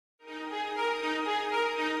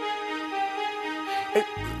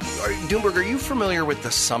Doomberg, are you familiar with the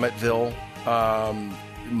Summitville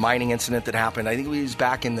mining incident that happened? I think it was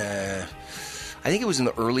back in the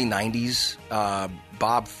early 90s.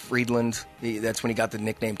 Bob Friedland, that's when he got the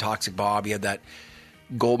nickname Toxic Bob. He had that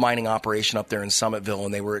gold mining operation up there in Summitville,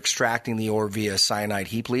 and they were extracting the ore via cyanide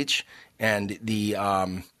heap leach, and the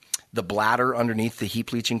bladder underneath the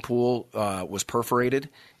heap leaching pool was perforated,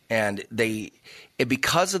 and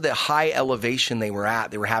because of the high elevation they were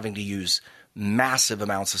at, they were having to use massive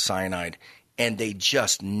amounts of cyanide, and they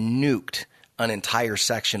just nuked an entire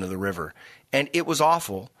section of the river. And it was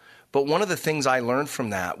awful. But one of the things I learned from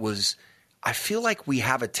that was I feel like we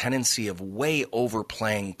have a tendency of way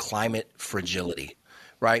overplaying climate fragility,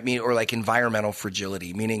 right? Or like environmental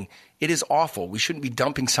fragility, meaning it is awful. We shouldn't be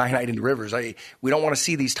dumping cyanide into rivers. We don't want to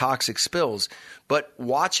see these toxic spills. But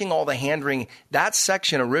watching all the hand-wringing, that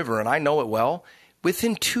section of river, and I know it well,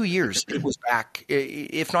 within 2 years, it was back,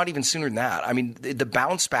 if not even sooner than that. I mean, the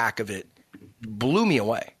bounce back of it blew me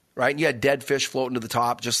away, right? You had dead fish floating to the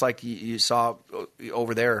top, just like you saw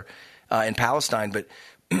over there in Palestine. But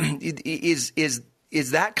is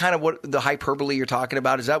that kind of what the hyperbole you're talking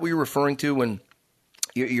about? Is that what you're referring to when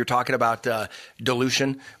you're talking about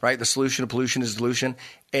dilution, right? The solution of pollution is dilution.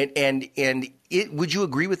 And would you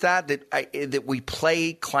agree with that, that we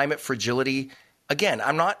play climate fragility? Again,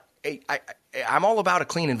 I'm all about a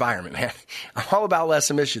clean environment, man. I'm all about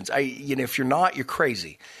less emissions. If you're not, you're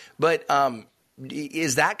crazy. But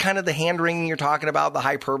is that kind of the hand-wringing you're talking about, the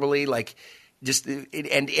hyperbole? Like,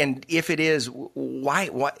 and if it is, why?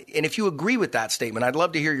 And if you agree with that statement, I'd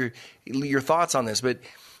love to hear your thoughts on this. But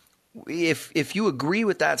if you agree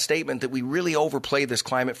with that statement that we really overplay this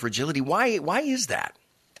climate fragility, why is that?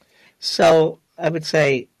 So I would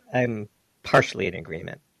say I'm partially in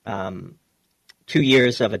agreement. 2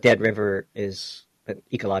 years of a dead river is an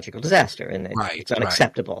ecological disaster, and it's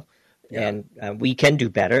unacceptable. Right. Yeah. And we can do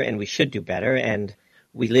better, and we should do better. And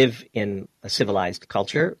we live in a civilized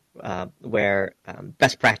culture where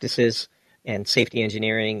best practices and safety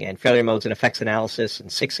engineering and failure modes and effects analysis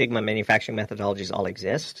and Six Sigma manufacturing methodologies all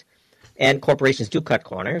exist. And corporations do cut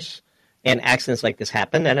corners, and accidents like this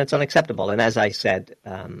happen, and it's unacceptable. And as I said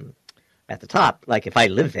at the top, like if I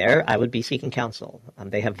lived there, I would be seeking counsel.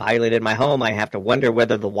 They have violated my home. I have to wonder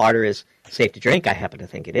whether the water is safe to drink. I happen to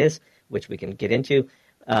think it is, which we can get into.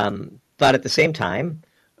 But at the same time,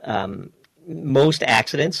 most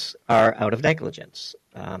accidents are out of negligence.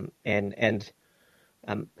 And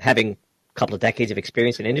having a couple of decades of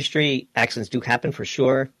experience in industry, accidents do happen for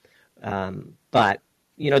sure. But,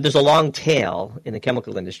 there's a long tail in the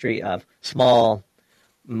chemical industry of small,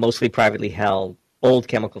 mostly privately held, old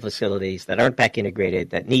chemical facilities that aren't back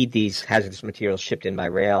integrated, that need these hazardous materials shipped in by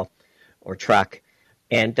rail or truck.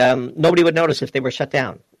 And nobody would notice if they were shut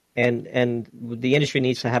down. And the industry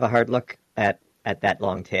needs to have a hard look at that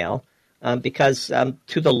long tail because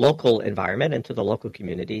to the local environment and to the local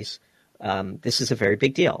communities, this is a very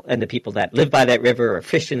big deal. And the people that live by that river or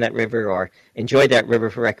fish in that river or enjoy that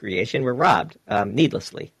river for recreation were robbed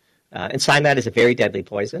needlessly. And cyanide is a very deadly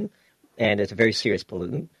poison, and it's a very serious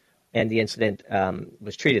pollutant. And the incident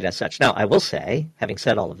was treated as such. Now, I will say, having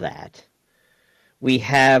said all of that, we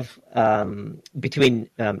have between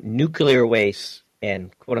nuclear waste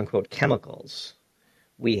and quote-unquote chemicals,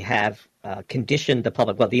 we have conditioned the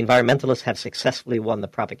public. Well, the environmentalists have successfully won the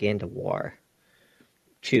propaganda war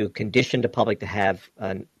to condition the public to have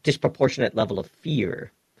a disproportionate level of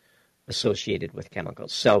fear associated with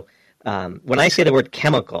chemicals. So when I say the word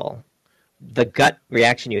chemical, the gut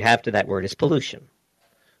reaction you have to that word is pollution.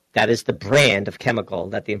 That is the brand of chemical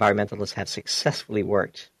that the environmentalists have successfully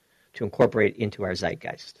worked to incorporate into our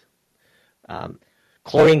zeitgeist.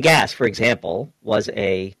 Chlorine gas, for example, was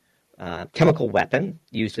a chemical weapon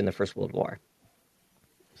used in the First World War.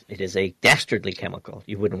 It is a dastardly chemical.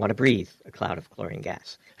 You wouldn't want to breathe a cloud of chlorine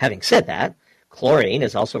gas. Having said that, chlorine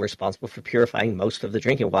is also responsible for purifying most of the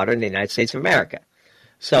drinking water in the United States of America.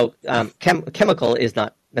 So chemical is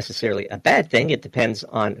not necessarily a bad thing. It depends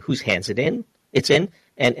on whose hands it's in,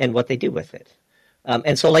 and what they do with it.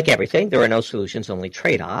 And so like everything, there are no solutions, only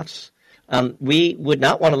trade-offs. We would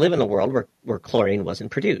not want to live in a world where chlorine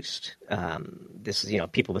wasn't produced. This is,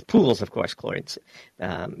 people with pools, of course, chlorines.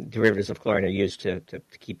 Derivatives of chlorine are used to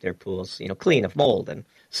keep their pools, clean of mold and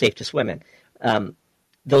safe to swim in.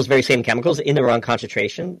 Those very same chemicals in the wrong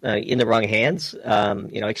concentration, in the wrong hands,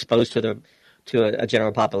 exposed to a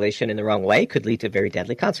general population in the wrong way could lead to very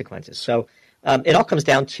deadly consequences. So it all comes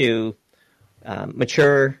down to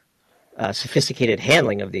mature, sophisticated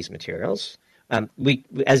handling of these materials.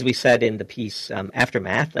 As we said in the piece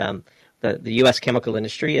Aftermath, the U.S. chemical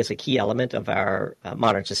industry is a key element of our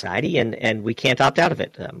modern society, and we can't opt out of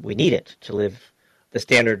it. We need it to live the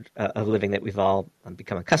standard of living that we've all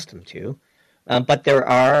become accustomed to. But there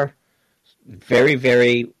are very,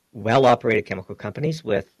 very well-operated chemical companies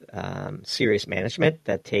with serious management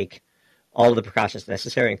that take all of the precautions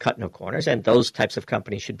necessary and cut no corners, and those types of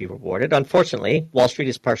companies should be rewarded. Unfortunately, Wall Street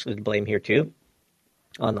is partially to blame here too,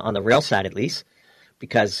 on the rail side at least,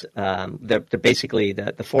 because they're basically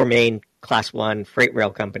the four main Class 1 freight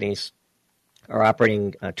rail companies are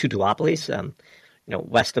operating two duopolies,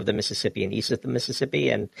 west of the Mississippi and east of the Mississippi,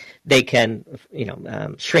 and they can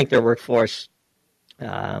shrink their workforce,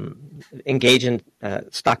 engage in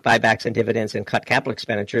stock buybacks and dividends, and cut capital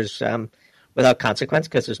expenditures without consequence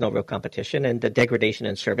because there's no real competition. And the degradation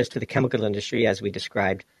in service to the chemical industry, as we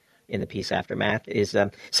described in the piece Aftermath, is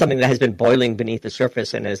something that has been boiling beneath the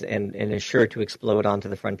surface and is sure to explode onto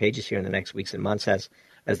the front pages here in the next weeks and months as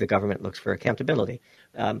the government looks for accountability.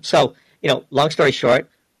 So, long story short,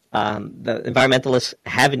 the environmentalists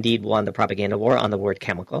have indeed won the propaganda war on the word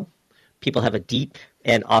chemical. People have a deep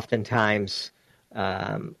and oftentimes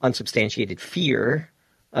unsubstantiated fear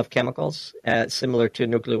of chemicals, similar to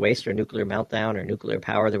nuclear waste or nuclear meltdown or nuclear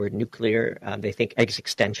power. The word nuclear, they think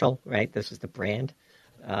existential, right? This is the brand.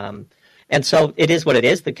 And so it is what it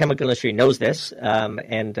is. The chemical industry knows this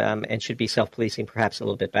and should be self-policing perhaps a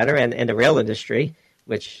little bit better. And the rail industry,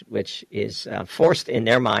 which is forced in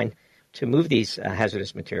their mind to move these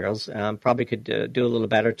hazardous materials, probably could do a little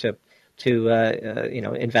better to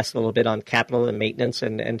invest a little bit on capital and maintenance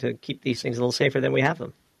and to keep these things a little safer than we have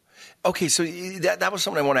them. Okay, so that was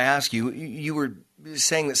something I want to ask you. You were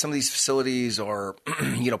saying that some of these facilities are,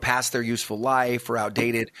 past their useful life or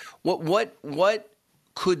outdated. What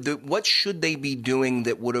should they be doing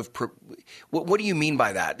that would have? What do you mean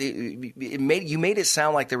by that? You made it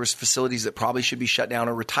sound like there was facilities that probably should be shut down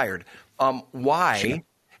or retired. Why? Sure.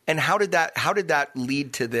 And how did that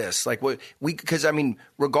lead to this? Because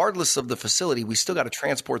regardless of the facility, we still got to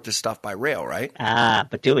transport this stuff by rail, right?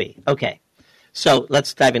 But do we? Okay. So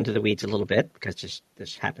let's dive into the weeds a little bit because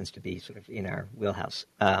this happens to be sort of in our wheelhouse.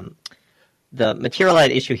 The material at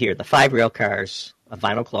issue here, the 5 rail cars of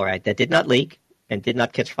vinyl chloride that did not leak and did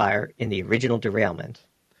not catch fire in the original derailment.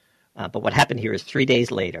 But what happened here is 3 days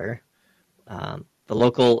later, the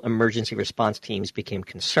local emergency response teams became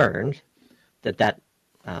concerned that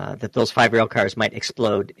those 5 rail cars might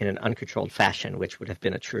explode in an uncontrolled fashion, which would have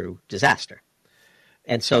been a true disaster.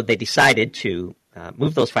 And so they decided to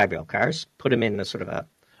move those 5 rail cars, put them in a sort of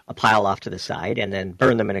a pile off to the side, and then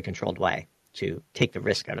burn them in a controlled way to take the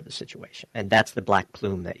risk out of the situation. And that's the black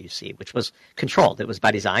plume that you see, which was controlled. It was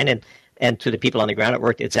by design, and to the people on the ground, it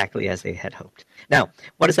worked exactly as they had hoped. Now,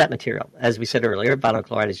 what is that material? As we said earlier, vinyl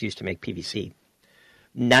chloride is used to make PVC.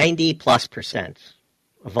 90+%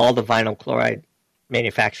 of all the vinyl chloride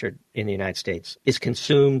manufactured in the United States is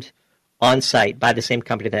consumed on site by the same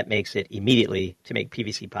company that makes it immediately to make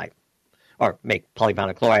PVC pipe or make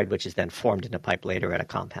polyvinyl chloride, which is then formed into pipe later at a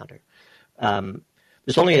compounder.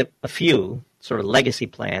 There's only a few sort of legacy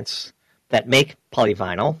plants that make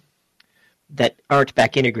polyvinyl that aren't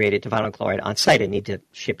back integrated to vinyl chloride on site and need to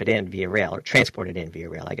ship it in via rail or transport it in via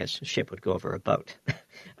rail. I guess ship would go over a boat.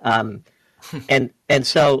 And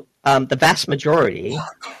so the vast majority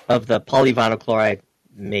of the polyvinyl chloride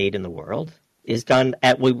made in the world is done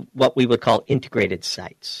at what we would call integrated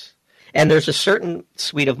sites. And there's a certain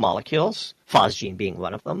suite of molecules, phosgene being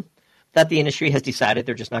one of them, that the industry has decided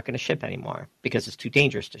they're just not going to ship anymore because it's too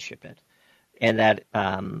dangerous to ship it. And that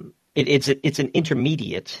it's an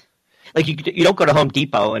intermediate. Like you don't go to Home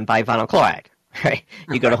Depot and buy vinyl chloride, right?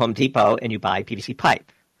 You go to Home Depot and you buy PVC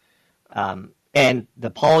pipe. And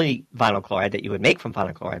the polyvinyl chloride that you would make from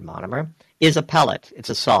vinyl chloride monomer is a pellet. It's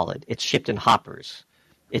a solid. It's shipped in hoppers.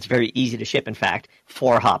 It's very easy to ship. In fact,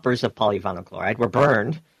 4 hoppers of polyvinyl chloride were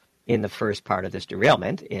burned in the first part of this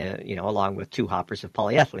derailment, along with 2 hoppers of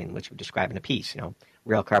polyethylene, which we describe in a piece,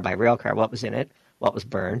 rail car by rail car, what was in it, what was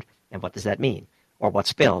burned, and what does that mean? Or what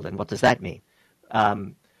spilled, and what does that mean?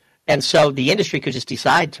 And so the industry could just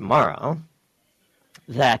decide tomorrow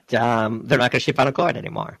that they're not going to ship vinyl chloride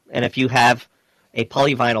anymore. And if you have a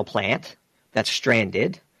polyvinyl plant that's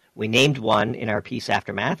stranded, we named one in our piece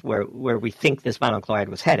Aftermath where we think this vinyl chloride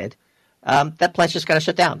was headed, that plant's just got to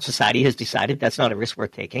shut down. Society has decided that's not a risk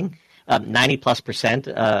worth taking. 90+%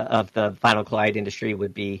 of the vinyl chloride industry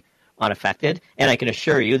would be unaffected, and I can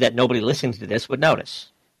assure you that nobody listening to this would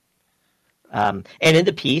notice. And in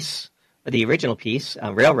the piece, the original piece,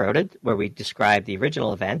 Railroaded, where we described the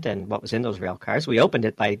original event and what was in those rail cars, we opened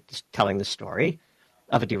it by just telling the story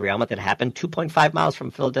of a derailment that happened 2.5 miles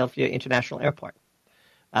from Philadelphia International Airport.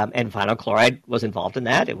 And vinyl chloride was involved in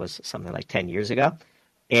that. It was something like 10 years ago.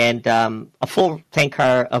 And a full tank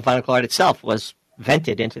car of vinyl chloride itself was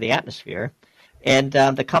vented into the atmosphere. And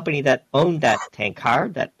the company that owned that tank car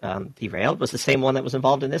that derailed was the same one that was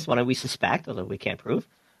involved in this one, and we suspect, although we can't prove,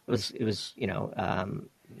 it was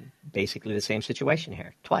basically the same situation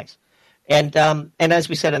here twice. And as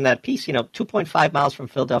we said in that piece, 2.5 miles from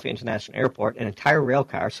Philadelphia International Airport, an entire rail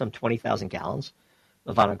car, some 20,000 gallons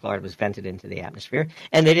of vinyl chloride was vented into the atmosphere,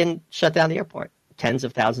 and they didn't shut down the airport. Tens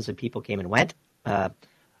of thousands of people came and went,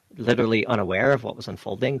 literally unaware of what was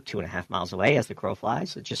unfolding 2.5 miles away as the crow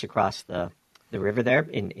flies, just across the river there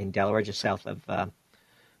in Delaware, just south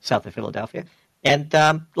of Philadelphia. And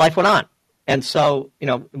life went on. And so,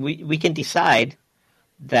 we can decide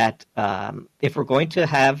that if we're going to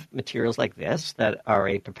have materials like this that are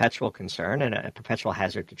a perpetual concern and a perpetual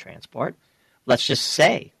hazard to transport, let's just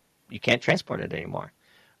say you can't transport it anymore.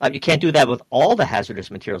 You can't do that with all the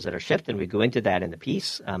hazardous materials that are shipped, and we go into that in the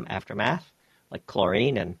piece, aftermath, like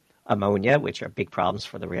chlorine and ammonia, which are big problems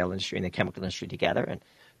for the rail industry and the chemical industry together, and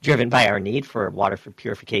driven by our need for water for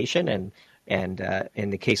purification and in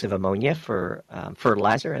the case of ammonia for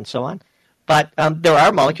fertilizer and so on. But there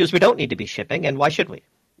are molecules we don't need to be shipping, and why should we?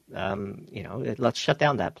 Let's shut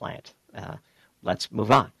down that plant. Let's move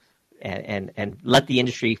on and let the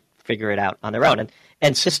industry figure it out on their own.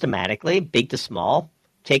 And systematically, big to small,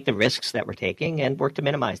 take the risks that we're taking and work to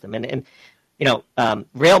minimize them. And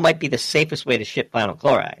rail might be the safest way to ship vinyl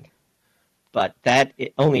chloride, but that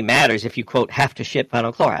it only matters if you, quote, have to ship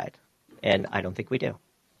vinyl chloride. And I don't think we do.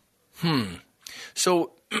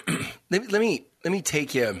 So let me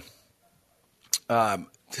take you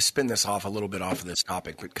to spin this off a little bit off of this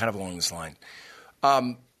topic, but kind of along this line.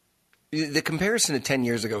 The comparison to 10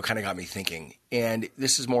 years ago kind of got me thinking, and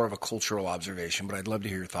this is more of a cultural observation, but I'd love to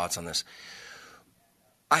hear your thoughts on this.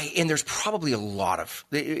 And there's probably there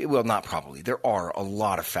are a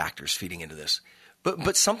lot of factors feeding into this.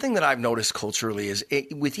 But something that I've noticed culturally is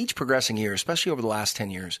with each progressing year, especially over the last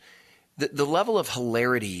 10 years, the level of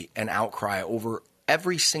hilarity and outcry over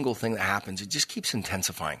every single thing that happens, it just keeps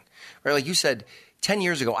intensifying. Right? Like you said, 10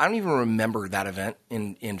 years ago, I don't even remember that event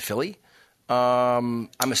in Philly. I'm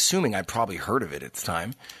assuming I probably heard of it at the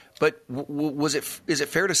time. But is it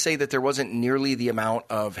fair to say that there wasn't nearly the amount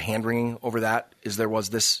of hand-wringing over that as there was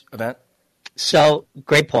this event? So,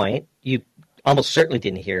 great point. You almost certainly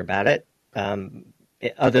didn't hear about it.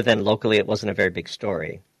 Other than locally, it wasn't a very big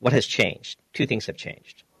story. What has changed? Two things have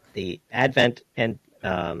changed. The advent and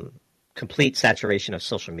complete saturation of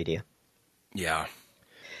social media. Yeah.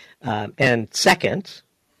 And second,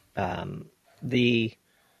 the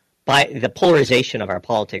polarization of our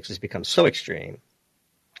politics has become so extreme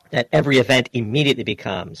that every event immediately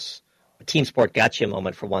becomes a team sport gotcha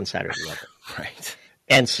moment for one side or the other. Right.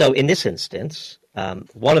 And so in this instance,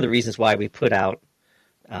 one of the reasons why we put out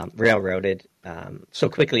Railroaded so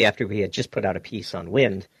quickly after we had just put out a piece on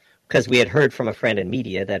wind, because we had heard from a friend in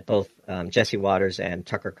media that both Jesse Waters and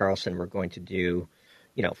Tucker Carlson were going to do,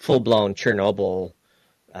 full-blown Chernobyl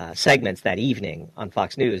segments that evening on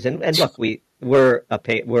Fox News. And look, we're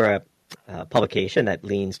a publication that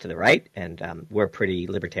leans to the right, and we're pretty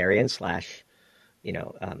libertarian /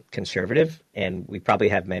 conservative, and we probably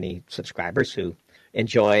have many subscribers who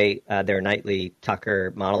enjoy their nightly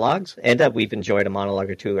Tucker monologues, and we've enjoyed a monologue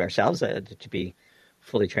or two ourselves, to be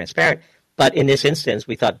fully transparent. But in this instance,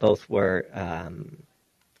 we thought both were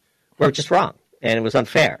just wrong, and it was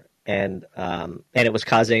unfair, and it was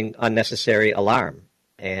causing unnecessary alarm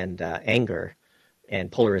and anger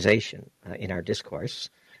and polarization in our discourse.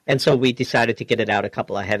 And so we decided to get it out a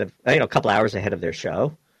couple hours ahead of their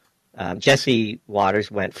show. Jesse Waters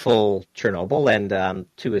went full Chernobyl, and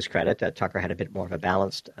to his credit, Tucker had a bit more of a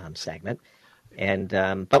balanced segment.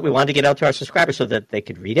 But we wanted to get out to our subscribers so that they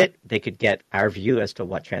could read it, they could get our view as to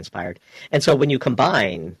what transpired. And so when you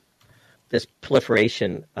combine this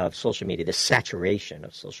proliferation of social media, this saturation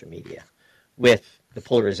of social media, with the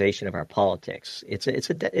polarization of our politics, it's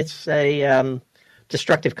a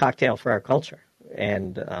destructive cocktail for our culture,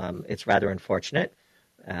 and it's rather unfortunate.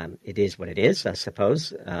 It is what it is, I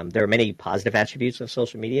suppose. There are many positive attributes of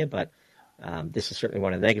social media, but this is certainly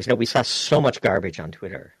one of the negatives. We saw so much garbage on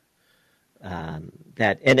Twitter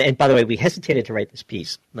that, and by the way, we hesitated to write this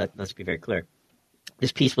piece. Let's be very clear.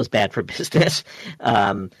 This piece was bad for business.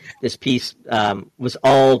 This piece was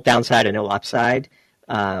all downside and no upside.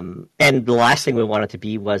 And the last thing we wanted to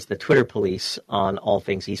be was the Twitter police on all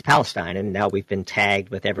things East Palestine. And now we've been tagged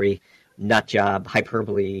with every nut job,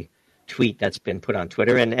 hyperbole tweet that's been put on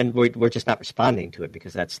Twitter. And we're just not responding to it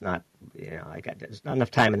because that's not, there's not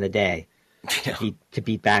enough time in the day to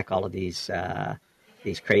beat back all of these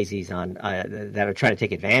crazies on that are trying to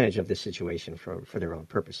take advantage of this situation for their own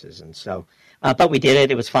purposes. And so, but we did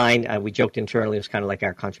it. It was fine. We joked internally. It was kind of like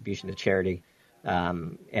our contribution to charity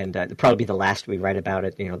And it'll probably be the last we write about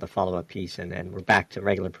it, the follow-up piece, and then we're back to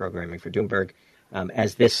regular programming for Doomberg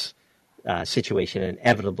as this situation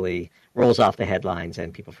inevitably rolls off the headlines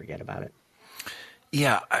and people forget about it.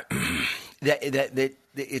 Yeah, that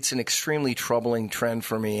it's an extremely troubling trend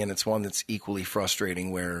for me, and it's one that's equally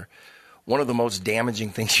frustrating, where one of the most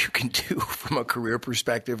damaging things you can do from a career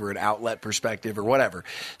perspective or an outlet perspective or whatever,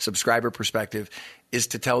 subscriber perspective, is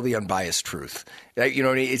to tell the unbiased truth.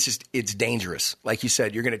 It's dangerous. Like you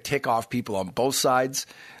said, you're going to tick off people on both sides,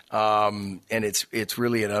 and it's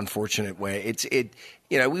really an unfortunate way.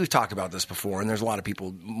 We've talked about this before, and there's a lot of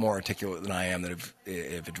people more articulate than I am that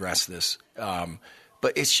have addressed this.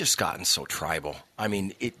 But it's just gotten so tribal. I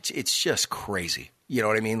mean, it's just crazy. You know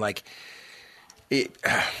what I mean? Like,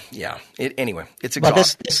 anyway, it's exhausting. Well,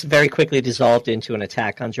 this very quickly dissolved into an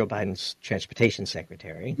attack on Joe Biden's transportation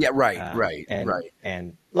secretary. Yeah, right.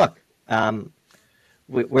 And look,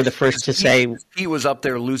 we're the first to say he was up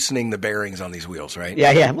there loosening the bearings on these wheels, right?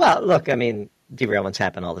 Yeah. Well, look, I mean, derailments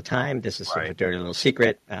happen all the time. This is sort of a dirty little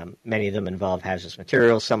secret. Many of them involve hazardous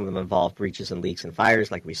materials. Some of them involve breaches and leaks and fires,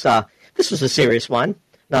 like we saw. This was a serious one,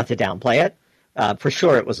 not to downplay it. For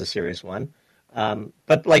sure, it was a serious one.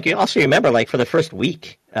 But like you also remember, like for the first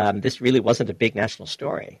week, this really wasn't a big national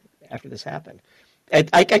story after this happened.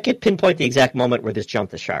 I could pinpoint the exact moment where this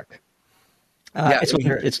jumped the shark.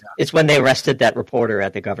 It's when they arrested that reporter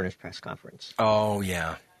at the governor's press conference. Oh,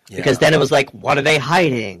 yeah. Because then it was like, what are they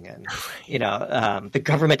hiding? And, the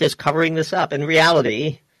government is covering this up. In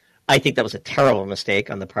reality, I think that was a terrible mistake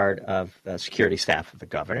on the part of the security staff of the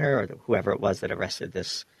governor or whoever it was that arrested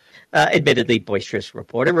this admittedly boisterous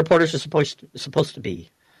reporter. Reporters are supposed to be,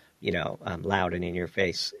 loud and in your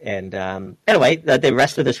face. And anyway, the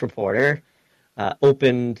rest of this reporter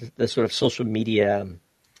opened the sort of social media,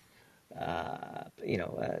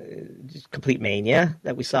 complete mania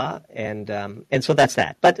that we saw, and so that's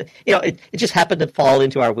that. But it just happened to fall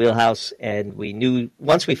into our wheelhouse, and we knew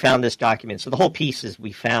once we found this document. So the whole piece is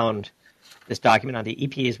we found this document on the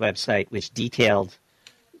EPA's website, which detailed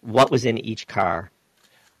what was in each car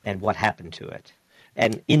and what happened to it.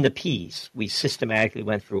 And in the piece, we systematically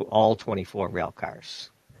went through all 24 rail cars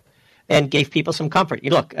and gave people some comfort.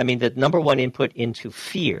 Look, I mean, the number one input into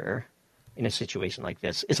fear in a situation like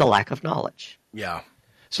this is a lack of knowledge. Yeah.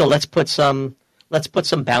 So let's put some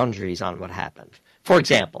boundaries on what happened. For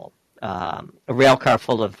example, a rail car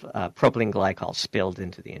full of propylene glycol spilled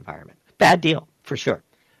into the environment. Bad deal, for sure.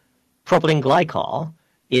 Propylene glycol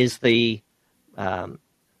is the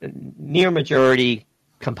near majority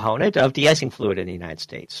component of de-icing fluid in the United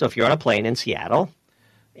States. So if you're on a plane in Seattle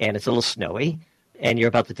and it's a little snowy and you're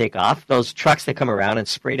about to take off, those trucks that come around and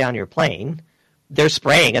spray down your plane, they're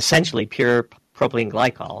spraying essentially pure propylene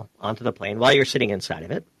glycol onto the plane while you're sitting inside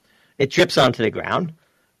of it. It drips onto the ground,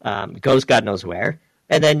 goes God knows where,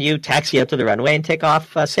 and then you taxi up to the runway and take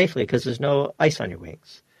off safely because there's no ice on your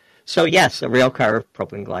wings. So yes, a rail car of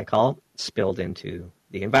propylene glycol spilled into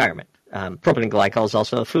the environment. Propylene glycol is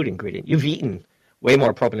also a food ingredient. You've eaten way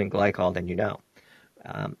more propylene glycol than you know.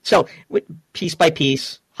 So piece by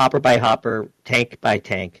piece, hopper by hopper, tank by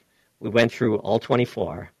tank, we went through all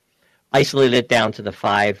 24, isolated it down to the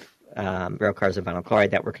 5 rail cars of vinyl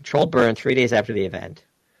chloride that were controlled burn 3 days after the event,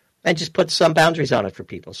 and just put some boundaries on it for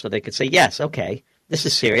people so they could say, yes, okay, this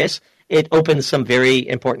is serious. It opens some very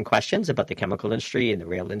important questions about the chemical industry and the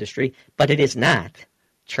rail industry, but it is not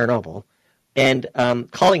Chernobyl. And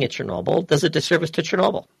calling it Chernobyl does a disservice to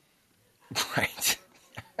Chernobyl. Right.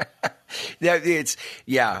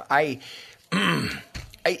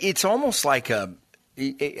 It's almost like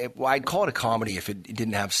I'd call it a comedy if it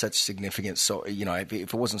didn't have such significance. So, if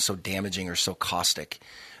it wasn't so damaging or so caustic.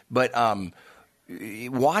 But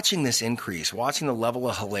watching this increase, watching the level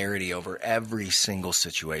of hilarity over every single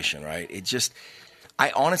situation, right? it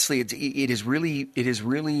has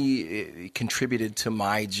really contributed to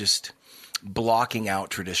my just blocking out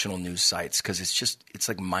traditional news sites because it's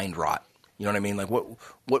like mind rot. You know what I mean? Like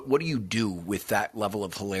what do you do with that level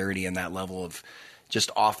of hilarity and that level of just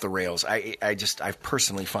off the rails? I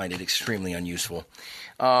personally find it extremely unuseful.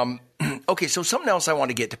 Okay, so something else I want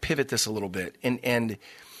to get to pivot this a little bit, and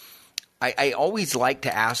I always like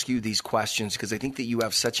to ask you these questions because I think that you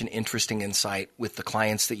have such an interesting insight with the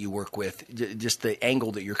clients that you work with, just the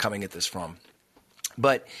angle that you're coming at this from.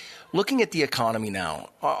 But looking at the economy now,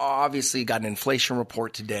 obviously you got an inflation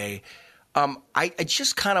report today. I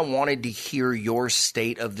just kind of wanted to hear your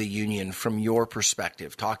state of the union from your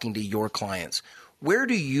perspective, talking to your clients. Where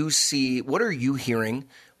do you see, what are you hearing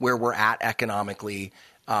where we're at economically?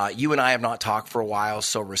 You and I have not talked for a while,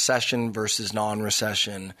 so recession versus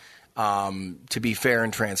non-recession. To be fair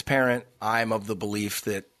and transparent, I'm of the belief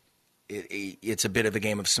that it's a bit of a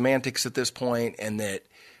game of semantics at this point, and that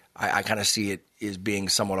I kind of see it as being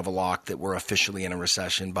somewhat of a lock that we're officially in a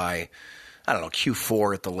recession by, I don't know,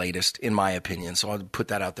 Q4 at the latest, in my opinion. So I'll put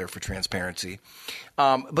that out there for transparency.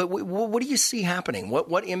 But what do you see happening?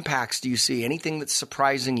 What impacts do you see? Anything that's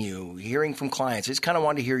surprising you, hearing from clients? I just kind of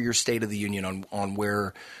wanted to hear your state of the union on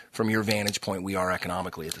where, from your vantage point, we are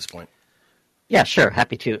economically at this point. Yeah, sure.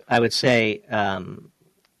 Happy to. I would say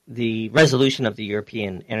the resolution of the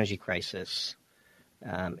European energy crisis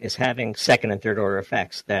is having second and third order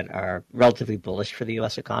effects that are relatively bullish for the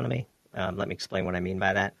U.S. economy. Let me explain what I mean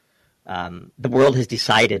by that. The world has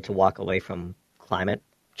decided to walk away from climate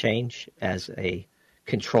change as a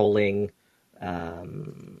controlling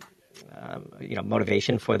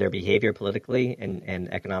motivation for their behavior politically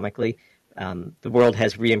and economically. The world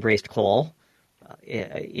has re-embraced coal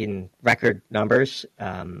in record numbers.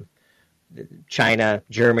 China,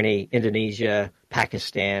 Germany, Indonesia,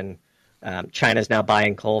 Pakistan. China's now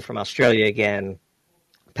buying coal from Australia again.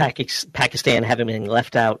 Pakistan having been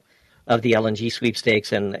left out of the LNG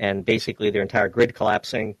sweepstakes and basically their entire grid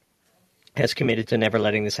collapsing, has committed to never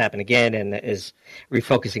letting this happen again and is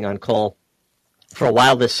refocusing on coal. For a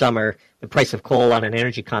while this summer, the price of coal on an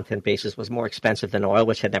energy content basis was more expensive than oil,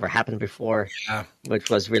 which had never happened before, which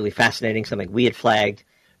was really fascinating, something we had flagged.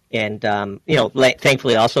 And,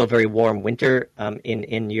 thankfully also a very warm winter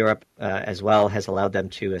in Europe as well has allowed them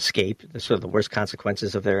to escape the worst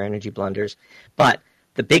consequences of their energy blunders. But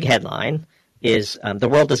the big headline is the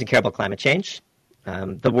world doesn't care about climate change.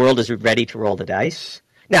 The world is ready to roll the dice.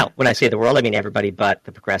 Now, when I say the world, I mean everybody but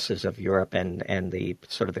the progressives of Europe and the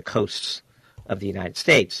sort of the coasts of the United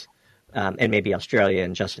States, and maybe Australia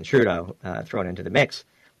and Justin Trudeau thrown into the mix.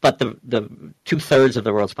 But the 2/3 of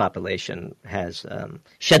the world's population has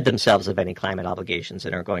shed themselves of any climate obligations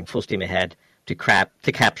and are going full steam ahead to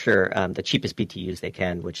capture the cheapest BTUs they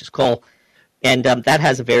can, which is coal. And that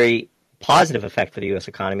has a very positive effect for the U.S.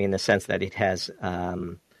 economy in the sense that it has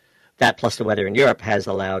that plus the weather in Europe has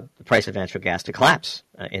allowed the price of natural gas to collapse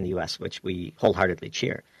in the U.S., which we wholeheartedly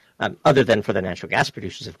cheer. Other than for the natural gas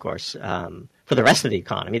producers, of course. For the rest of the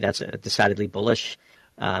economy, that's a decidedly bullish,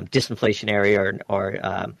 disinflationary or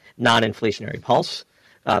non-inflationary pulse.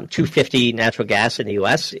 $2.50 natural gas in the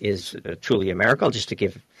U.S. is truly a miracle. Just to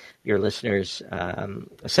give your listeners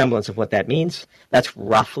a semblance of what that means, that's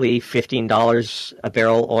roughly $15 a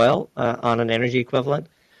barrel oil on an energy equivalent.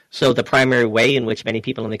 So the primary way in which many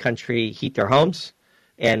people in the country heat their homes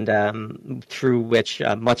and through which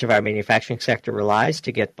much of our manufacturing sector relies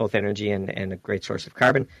to get both energy and a great source of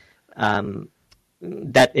carbon,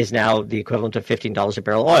 that is now the equivalent of $15 a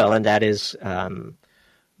barrel oil, and that is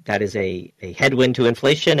a headwind to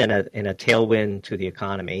inflation and a tailwind to the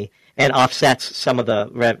economy, and offsets some of the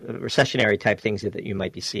recessionary type things that you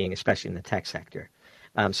might be seeing, especially in the tech sector.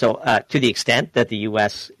 So to the extent that the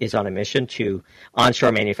U.S. is on a mission to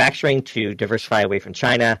onshore manufacturing, to diversify away from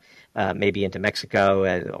China, maybe into Mexico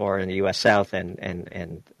or in the U.S. South, and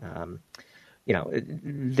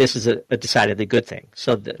this is a decidedly good thing.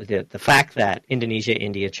 So the fact that Indonesia,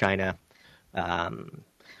 India, China,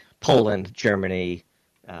 Poland, Germany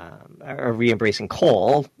are re-embracing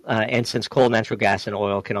coal, and since coal, natural gas, and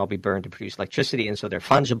oil can all be burned to produce electricity, and so they're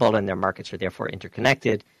fungible and their markets are therefore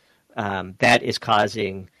interconnected, that is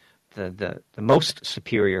causing the most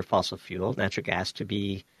superior fossil fuel, natural gas, to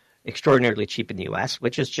be extraordinarily cheap in the U.S.,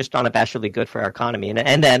 which is just unabashedly good for our economy.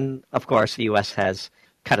 And then, of course, the U.S. has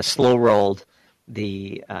kind of slow-rolled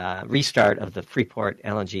the restart of the Freeport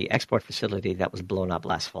LNG export facility that was blown up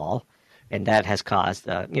last fall, and that has caused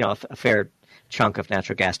a fair chunk of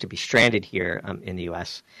natural gas to be stranded here in the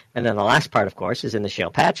U.S. And then the last part, of course, is in the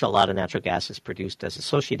shale patch. A lot of natural gas is produced as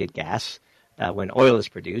associated gas when oil is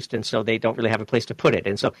produced, and so they don't really have a place to put it.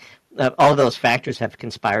 And so all of those factors have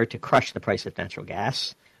conspired to crush the price of natural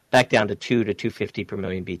gas back down to $2 to $2.50 per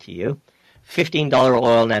million BTU. $15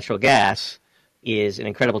 oil natural gas is an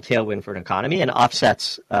incredible tailwind for an economy and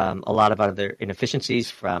offsets a lot of other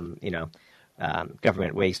inefficiencies from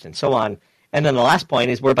government waste and so on. And then the last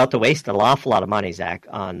point is we're about to waste an awful lot of money, Zach,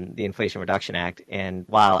 on the Inflation Reduction Act. And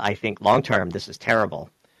while I think long-term this is terrible,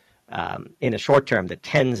 in the short term, the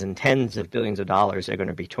tens and tens of billions of dollars are going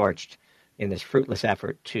to be torched in this fruitless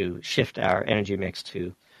effort to shift our energy mix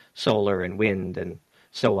to solar and wind and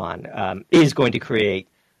so on, is going to create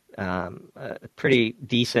a pretty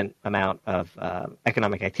decent amount of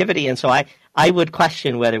economic activity. And so I would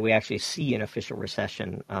question whether we actually see an official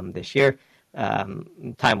recession this year.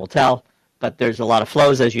 Time will tell. But there's a lot of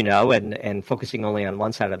flows, as you know, and focusing only on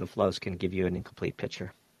one side of the flows can give you an incomplete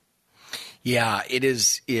picture. Yeah, it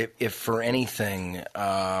is. If for anything,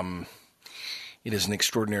 it is an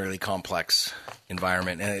extraordinarily complex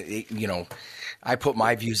environment. And, I put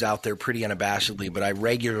my views out there pretty unabashedly, but I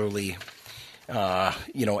regularly, add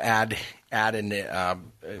an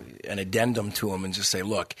addendum to them and just say,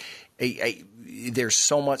 look, there's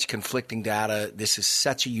so much conflicting data. This is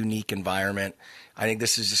such a unique environment. I think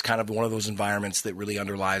this is just kind of one of those environments that really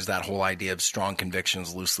underlies that whole idea of strong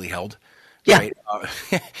convictions loosely held. Yeah. Right?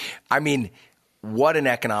 I mean, what an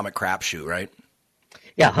economic crapshoot, right?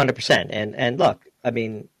 Yeah, 100%. And look, I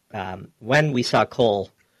mean, when we saw coal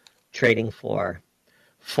trading for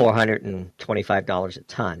 $425 a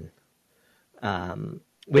ton,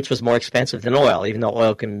 which was more expensive than oil, even though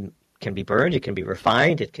oil can be burned, it can be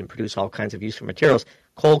refined, it can produce all kinds of useful materials.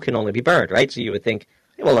 Coal can only be burned, right? So you would think,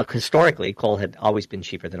 well, look, historically, coal had always been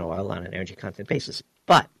cheaper than oil on an energy content basis.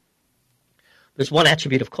 But there's one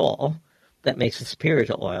attribute of coal that makes it superior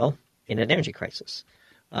to oil in an energy crisis.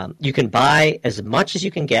 You can buy as much as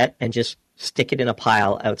you can get and just stick it in a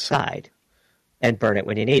pile outside and burn it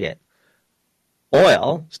when you need it.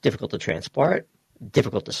 Oil is difficult to transport,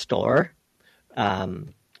 difficult to store.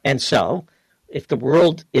 And so if the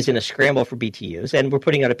world is in a scramble for BTUs, and we're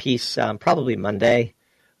putting out a piece probably Monday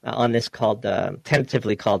on this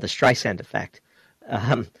tentatively called the Streisand effect,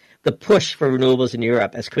 the push for renewables in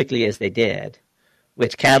Europe as quickly as they did,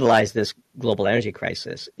 which catalyzed this global energy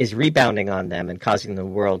crisis, is rebounding on them and causing the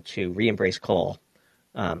world to re-embrace coal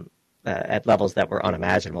at levels that were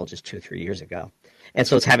unimaginable just 2-3 years ago. And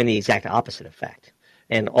so it's having the exact opposite effect.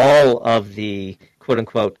 And all of the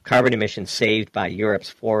quote-unquote carbon emissions saved by Europe's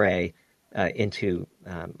foray into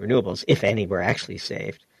renewables, if any were actually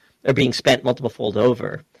saved, are being spent multiple-fold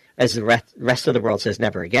over as the rest of the world says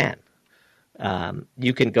never again.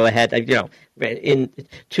 You can go ahead,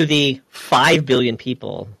 to the 5 billion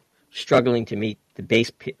people struggling to meet the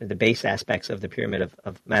base aspects of the pyramid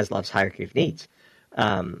of Maslow's hierarchy of needs.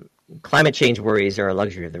 Climate change worries are a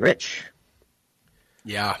luxury of the rich.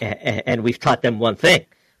 Yeah. And we've taught them one thing.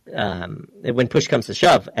 When push comes to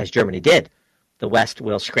shove, as Germany did, the West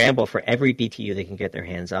will scramble for every BTU they can get their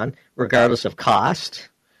hands on, regardless of cost,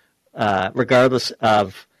 regardless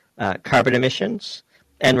of carbon emissions,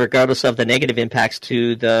 and regardless of the negative impacts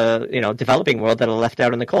to the developing world that are left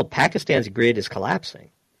out in the cold. Pakistan's grid is collapsing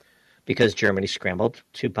because Germany scrambled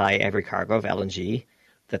to buy every cargo of LNG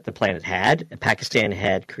that the planet had. Pakistan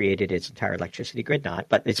had created its entire electricity grid,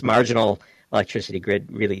 but its marginal electricity grid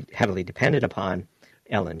really heavily depended upon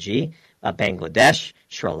LNG. Bangladesh,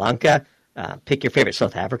 Sri Lanka, pick your favorite.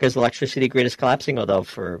 South Africa's electricity grid is collapsing, although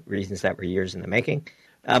for reasons that were years in the making.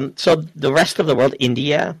 So the rest of the world,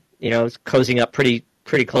 India, is cozying up pretty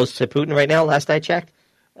close to Putin right now, last I checked.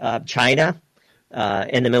 China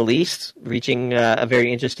and the Middle East reaching a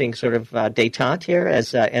very interesting sort of détente here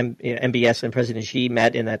as MBS and President Xi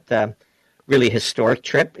met in that really historic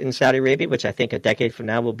trip in Saudi Arabia, which I think a decade from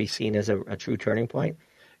now will be seen as a true turning point.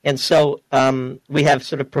 And so we have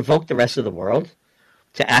sort of provoked the rest of the world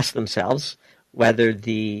to ask themselves whether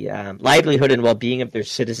the livelihood and well-being of their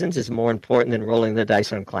citizens is more important than rolling the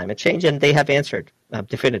dice on climate change, and they have answered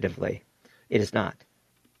definitively. It is not.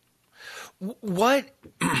 One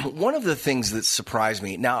of the things that surprised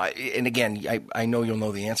me now, and again, I know you'll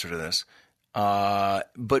know the answer to this,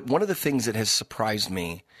 but one of the things that has surprised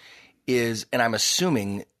me is, and I'm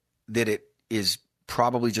assuming that it is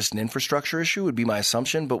probably just an infrastructure issue, would be my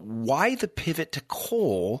assumption, but why the pivot to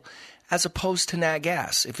coal as opposed to nat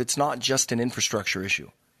gas if it's not just an infrastructure issue?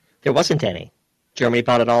 There wasn't any. Germany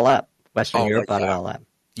bought it all up. Western Europe bought it all up.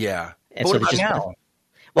 Yeah. And so now?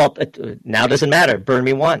 Well, now doesn't matter. Burn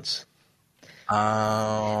me once.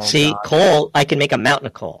 Oh, see, God. Coal, I can make a mountain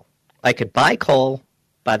of coal. I could buy coal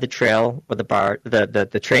by the trail or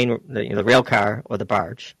the train, the rail car or the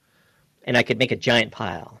barge, and I could make a giant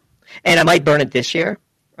pile. And I might burn it this year,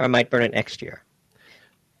 or I might burn it next year.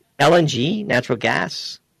 LNG, natural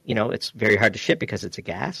gas, it's very hard to ship because it's a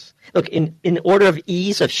gas. Look, in order of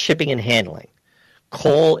ease of shipping and handling,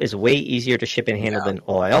 coal is way easier to ship and handle than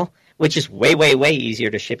oil, which is way, way, way easier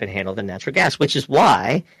to ship and handle than natural gas, which is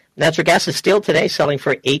why natural gas is still today selling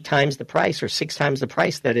for 8 times the price or 6 times the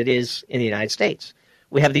price that it is in the United States.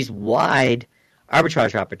 We have these wide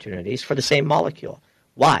arbitrage opportunities for the same molecule.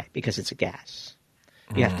 Why? Because it's a gas.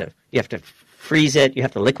 You have to freeze it, you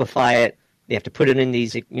have to liquefy it, you have to put it in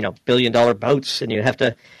these billion-dollar boats, and you have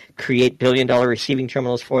to create billion-dollar receiving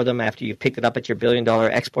terminals for them after you've picked it up at your billion-dollar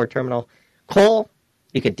export terminal. Coal,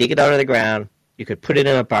 you could dig it out of the ground, you could put it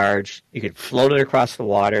in a barge, you could float it across the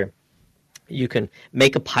water, you can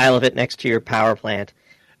make a pile of it next to your power plant,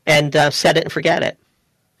 and set it and forget it.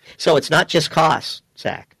 So it's not just cost,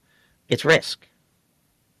 Zach. It's risk.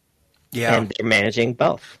 Yeah. And they're managing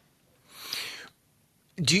both.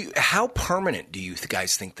 How permanent do you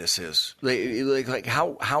guys think this is? Like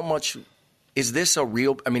how much is this a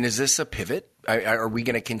real? I mean, is this a pivot? Are we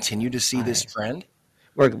going to continue to see this trend?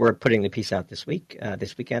 We're putting the piece out this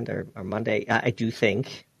weekend or Monday. I do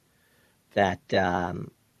think that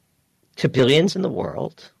to billions in the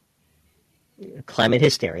world, climate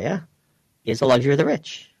hysteria is a luxury of the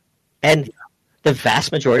rich, and the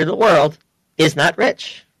vast majority of the world is not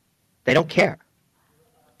rich. They don't care.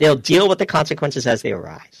 They'll deal with the consequences as they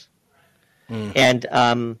arise.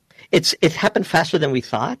 And it's happened faster than we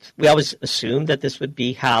thought. We always assumed that this would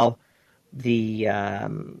be how the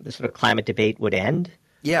sort of climate debate would end.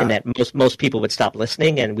 Yeah. And that most people would stop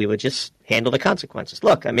listening and we would just handle the consequences.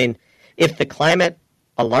 Look, I mean, if the climate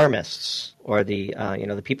alarmists or the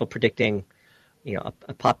people predicting,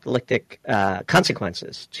 apocalyptic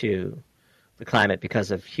consequences to the climate because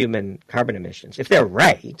of human carbon emissions, if they're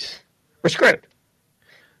right, we're screwed.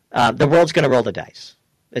 The world's going to roll the dice.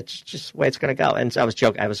 It's just the way it's going to go. And so I was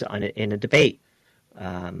joking. I was in a debate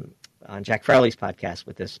on Jack Farley's podcast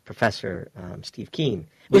with this professor, Steve Keen.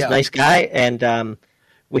 He was a nice guy, and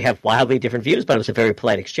we have wildly different views, but it was a very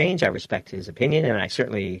polite exchange. I respect his opinion, and I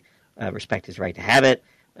certainly respect his right to have it.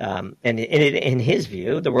 And in his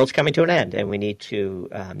view, the world's coming to an end, and we need to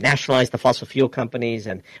nationalize the fossil fuel companies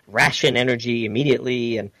and ration energy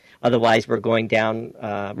immediately, and otherwise we're going down.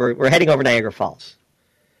 We're heading over Niagara Falls.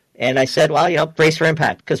 And I said, well, brace for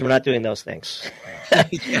impact, because we're not doing those things.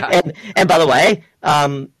 And by the way,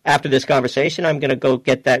 after this conversation, I'm going to go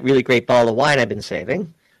get that really great bottle of wine I've been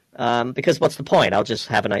saving. Because what's the point? I'll just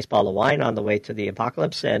have a nice bottle of wine on the way to the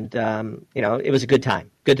apocalypse. And, it was a good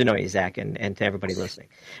time. Good to know you, Zach, and to everybody listening.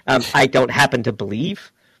 I don't happen to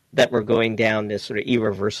believe that we're going down this sort of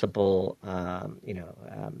irreversible,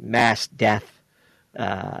 mass death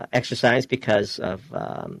exercise because of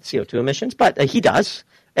CO2 emissions. But he does.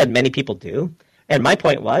 And many people do. And my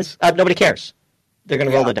point was, nobody cares. They're going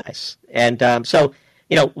to roll the dice. And so,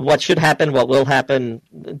 what should happen, what will happen,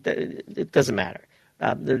 it doesn't matter.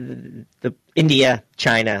 The India,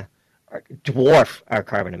 China dwarf our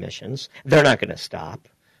carbon emissions. They're not going to stop.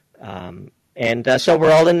 So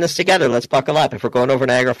we're all in this together. Let's buckle up. If we're going over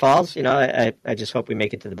Niagara Falls, I just hope we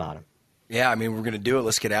make it to the bottom. Yeah, I mean, we're going to do it.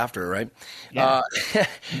 Let's get after it, right? Yeah.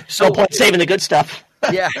 So no point saving the good stuff.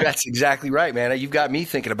 Yeah, that's exactly right, man. You've got me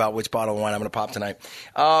thinking about which bottle of wine I'm going to pop tonight.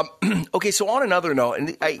 Okay, so on another note,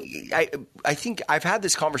 and I think I've had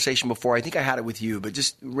this conversation before. I think I had it with you, but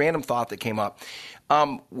just random thought that came up.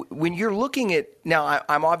 When you're looking at – now,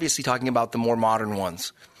 I'm obviously talking about the more modern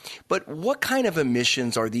ones. But what kind of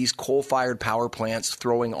emissions are these coal-fired power plants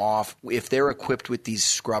throwing off if they're equipped with these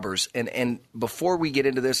scrubbers? And before we get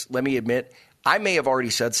into this, let me admit, I may have already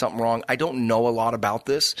said something wrong. I don't know a lot about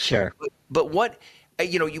this. Sure. But what –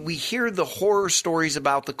 we hear the horror stories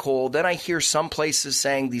about the coal. Then I hear some places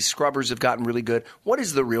saying these scrubbers have gotten really good. What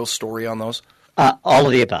is the real story on those? All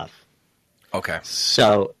of the above. Okay.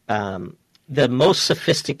 So the most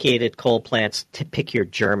sophisticated coal plants, to pick your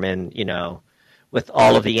German, with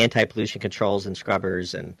all of the anti-pollution controls and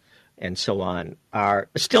scrubbers and so on, are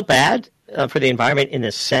still bad for the environment in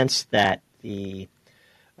the sense that the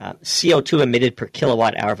CO2 emitted per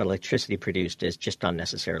kilowatt hour of electricity produced is just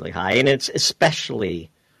unnecessarily high. And it's especially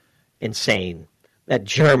insane that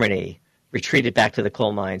Germany retreated back to the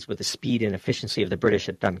coal mines with the speed and efficiency of the British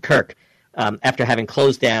at Dunkirk after having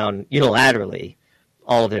closed down unilaterally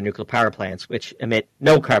all of their nuclear power plants, which emit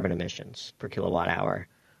no carbon emissions per kilowatt hour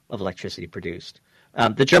of electricity produced.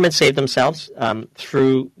 The Germans saved themselves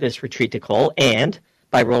through this retreat to coal and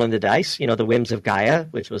by rolling the dice, the whims of Gaia,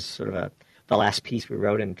 which was sort of the last piece we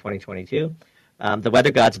wrote in 2022. The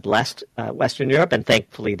weather gods blessed Western Europe, and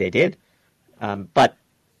thankfully they did. But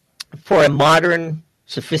for a modern,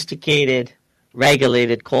 sophisticated,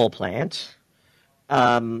 regulated coal plant,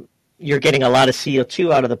 you're getting a lot of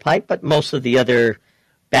CO2 out of the pipe, but most of the other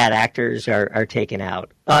bad actors are taken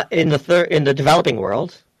out. In the developing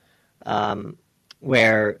world,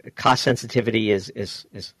 where cost sensitivity is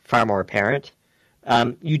far more apparent,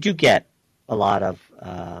 you do get a lot of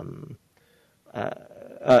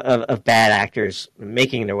bad actors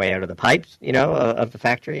making their way out of the pipes, of the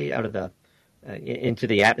factory, out of the into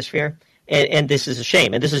the atmosphere, and this is a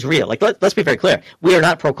shame, and this is real. Like let's be very clear, we are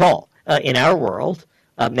not pro coal in our world.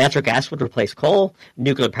 Natural gas would replace coal.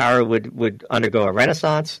 Nuclear power would undergo a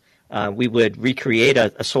renaissance. We would recreate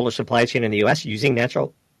a solar supply chain in the U.S. using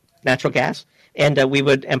natural gas, and we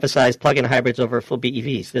would emphasize plug-in hybrids over full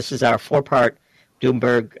BEVs. This is our 4-part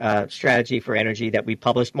Bloomberg strategy for energy that we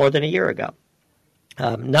published more than a year ago.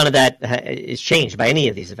 None of that is changed by any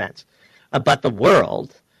of these events. But the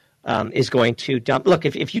world is going to dump. Look,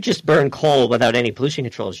 if you just burn coal without any pollution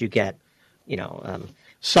controls, you get,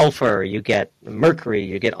 sulfur, you get mercury,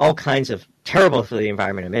 you get all kinds of terrible for the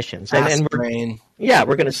environment emissions. And we're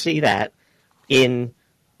going to see that in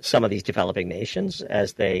some of these developing nations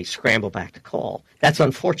as they scramble back to coal. That's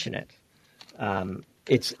unfortunate.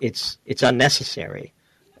 It's unnecessary.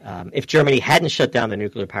 If Germany hadn't shut down the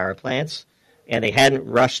nuclear power plants and they hadn't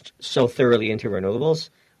rushed so thoroughly into renewables,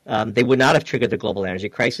 they would not have triggered the global energy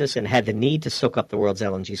crisis and had the need to soak up the world's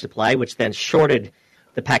LNG supply, which then shorted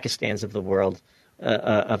the Pakistans of the world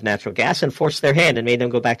of natural gas and forced their hand and made them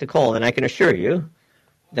go back to coal. And I can assure you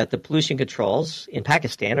that the pollution controls in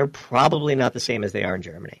Pakistan are probably not the same as they are in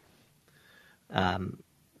Germany.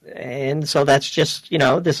 And so that's just,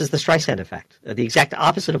 this is the Streisand effect. The exact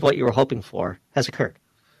opposite of what you were hoping for has occurred.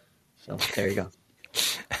 So there you go.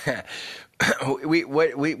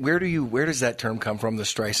 Where does that term come from? The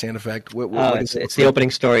Streisand effect? It's the opening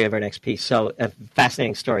story of our next piece. So a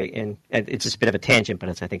fascinating story, and it's just a bit of a tangent, but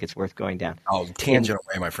I think it's worth going down. Oh, tangent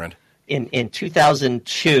away, my friend. In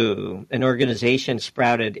 2002, an organization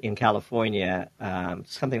sprouted in California,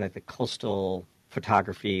 something like the Coastal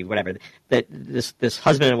Photography, whatever. This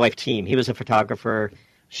husband and wife team. He was a photographer.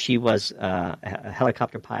 She was a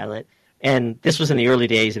helicopter pilot. And this was in the early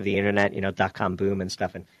days of the internet, .com boom and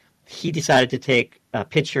stuff. And he decided to take a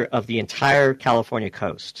picture of the entire California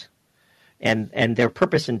coast. And their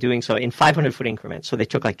purpose in doing so in 500-foot increments. So they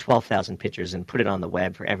took like 12,000 pictures and put it on the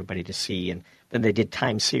web for everybody to see. And then they did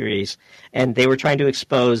time series. And they were trying to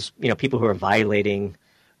expose, people who are violating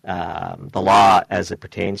the law as it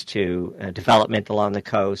pertains to development along the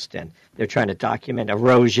coast. And they're trying to document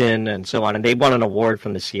erosion and so on. And they won an award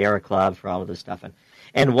from the Sierra Club for all of this stuff.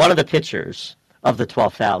 And one of the pictures of the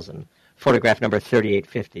 12,000, photograph number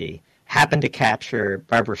 3850, happened to capture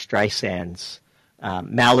Barbara Streisand's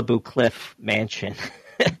Malibu Cliff mansion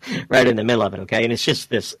right in the middle of it, okay? And it's just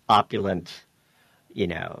this opulent,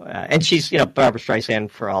 and she's, Barbara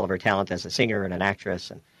Streisand, for all of her talent as a singer and an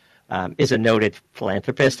actress, and is a noted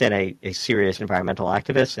philanthropist and a serious environmental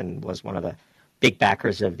activist and was one of the big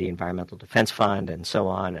backers of the Environmental Defense Fund and so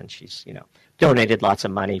on. And she's, donated lots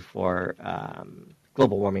of money for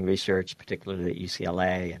global warming research, particularly at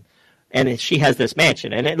UCLA. And she has this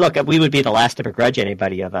mansion. And look, we would be the last to begrudge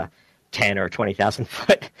anybody of a 10 or 20,000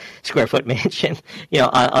 square foot mansion,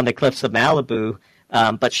 on the cliffs of Malibu.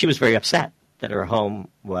 But she was very upset that her home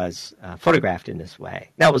was photographed in this way.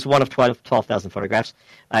 Now, it was one of 12,000 photographs.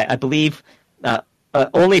 I believe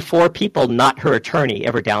only 4 people, not her attorney,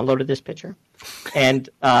 ever downloaded this picture. And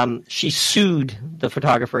she sued the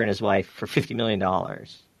photographer and his wife for $50 million.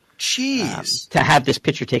 Jeez. To have this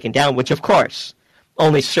picture taken down, which, of course,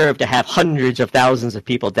 only served to have hundreds of thousands of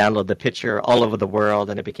people download the picture all over the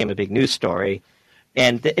world, and it became a big news story.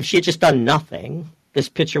 And if she had just done nothing, this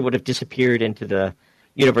picture would have disappeared into the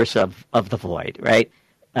universe of the void, right?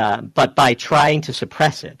 But by trying to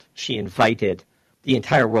suppress it, she invited the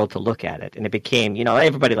entire world to look at it, and it became,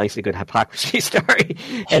 everybody likes a good hypocrisy story.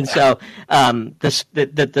 And so the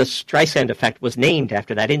Streisand effect was named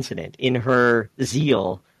after that incident in her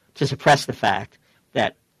zeal to suppress the fact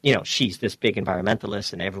that, she's this big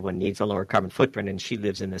environmentalist and everyone needs a lower carbon footprint, and she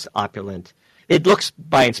lives in this opulent, it looks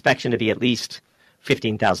by inspection to be at least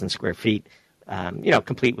 15,000 square feet,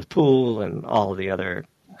 complete with pool and all the other,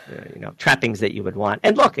 trappings that you would want.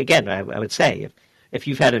 And look, again, I would say, if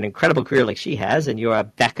you've had an incredible career like she has and you're a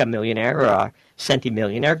Becca millionaire or a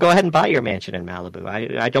centimillionaire, go ahead and buy your mansion in Malibu.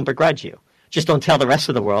 I don't begrudge you. Just don't tell the rest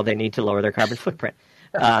of the world they need to lower their carbon footprint.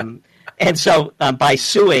 And so by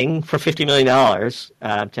suing for $50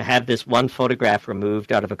 million to have this one photograph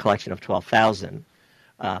removed out of a collection of 12,000,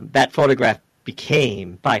 that photograph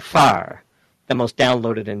became by far the most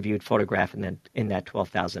downloaded and viewed photograph in that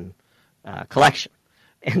 12,000 collection.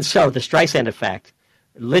 And so the Streisand effect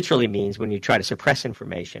literally means when you try to suppress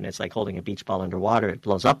information, it's like holding a beach ball underwater, it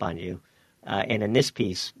blows up on you. And in this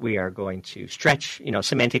piece, we are going to stretch,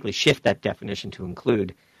 semantically shift that definition to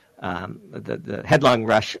include the headlong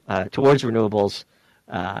rush towards renewables,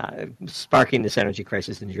 sparking this energy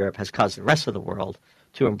crisis in Europe, has caused the rest of the world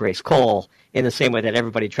to embrace coal in the same way that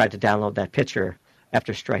everybody tried to download that picture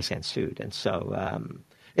after Streisand sued. And so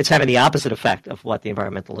it's having the opposite effect of what the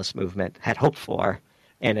environmentalist movement had hoped for,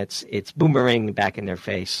 and it's boomeranging back in their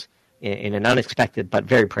face in an unexpected but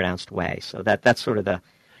very pronounced way. So that's sort of the,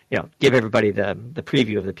 give everybody the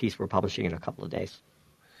preview of the piece we're publishing in a couple of days.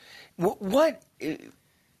 What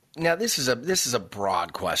now, this is a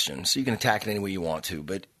broad question, so you can attack it any way you want to.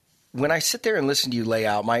 But when I sit there and listen to you lay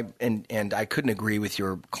out and I couldn't agree with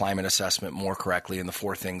your climate assessment more correctly and the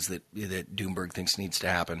 4 things that Doomberg thinks needs to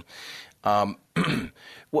happen.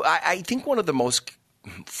 Well, I think one of the most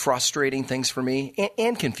frustrating things for me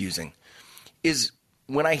and confusing is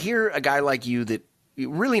when I hear a guy like you that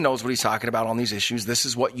really knows what he's talking about on these issues. This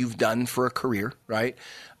is what you've done for a career, right?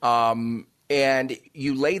 And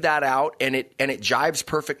you lay that out, and it jives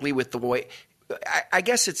perfectly with the way. I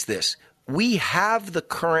guess it's this: we have the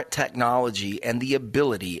current technology and the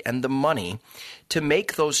ability and the money to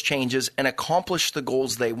make those changes and accomplish the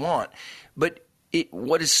goals they want. But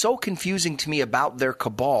what is so confusing to me about their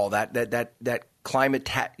cabal, that climate,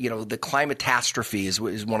 the climatastrophe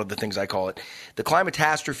is one of the things I call it. The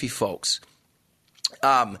climatastrophe folks.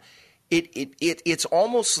 It's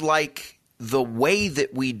almost like the way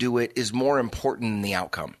that we do it is more important than the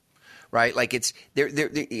outcome, right? Like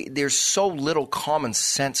there's so little common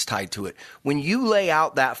sense tied to it. When you lay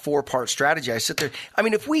out that 4-part strategy, I sit there. I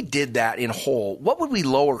mean, if we did that in whole, what would we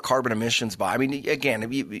lower carbon emissions by? I mean, again,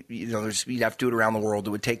 if you'd have to do it around the world. It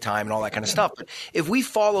would take time and all that kind of stuff. But if we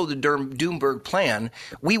follow the Doomberg plan,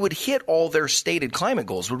 we would hit all their stated climate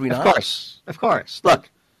goals, would we not? Of course. Look,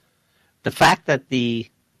 the fact that the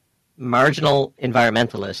marginal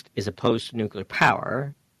environmentalist is opposed to nuclear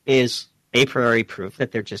power is a priori proof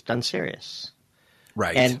that they're just unserious.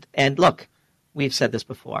 Right. And look, we've said this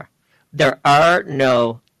before. There are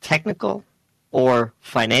no technical or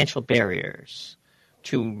financial barriers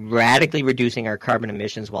to radically reducing our carbon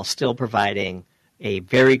emissions while still providing a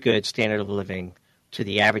very good standard of living to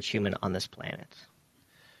the average human on this planet.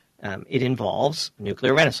 It involves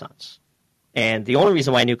nuclear renaissance. And the only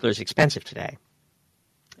reason why nuclear is expensive today,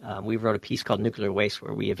 we wrote a piece called Nuclear Waste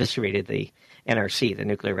where we eviscerated the NRC, the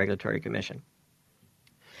Nuclear Regulatory Commission.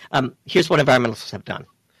 Here's what environmentalists have done.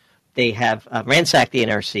 They have ransacked the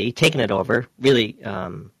NRC, taken it over, really,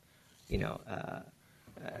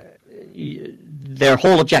 their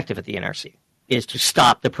whole objective at the NRC is to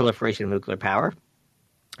stop the proliferation of nuclear power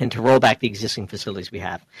and to roll back the existing facilities we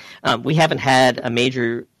have. We haven't had a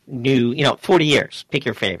major new, 40 years, pick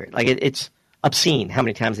your favorite. Like it's obscene how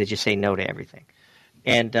many times they just say no to everything.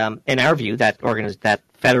 And in our view, that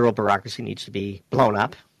federal bureaucracy needs to be blown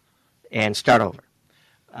up and start over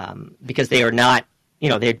because they are not,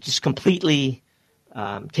 they're just completely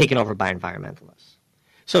taken over by environmentalists.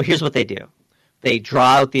 So here's what they do. They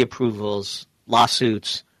draw out the approvals,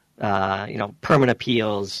 lawsuits, permit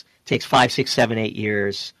appeals. It takes 5, 6, 7, 8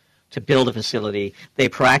 years to build a facility. They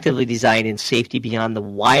proactively design in safety beyond the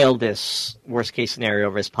wildest worst-case scenario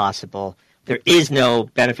risk possible. There is no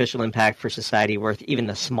beneficial impact for society worth even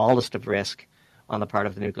the smallest of risk on the part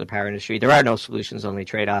of the nuclear power industry. There are no solutions, only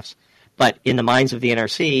trade-offs. But in the minds of the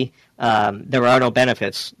NRC, there are no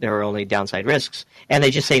benefits. There are only downside risks. And they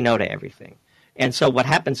just say no to everything. And so what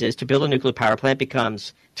happens is to build a nuclear power plant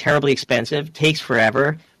becomes terribly expensive, takes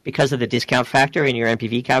forever. Because of the discount factor in your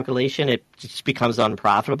NPV calculation, it just becomes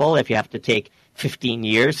unprofitable if you have to take 15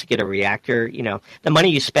 years to get a reactor. The money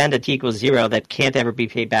you spend at T equals 0 that can't ever be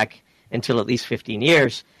paid back until at least 15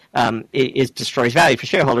 years, it destroys value for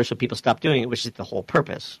shareholders, so people stop doing it, which is the whole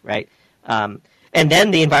purpose, right? And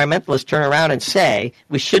then the environmentalists turn around and say,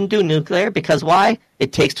 we shouldn't do nuclear because why?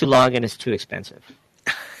 It takes too long and it's too expensive,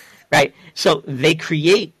 right? So they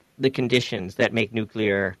create the conditions that make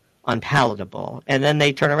nuclear unpalatable, and then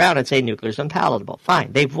they turn around and say nuclear is unpalatable.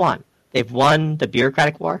 Fine, they've won. They've won the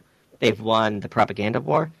bureaucratic war. They've won the propaganda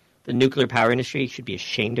war. The nuclear power industry should be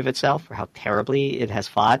ashamed of itself for how terribly it has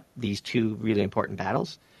fought these two really important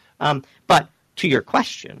battles. But to your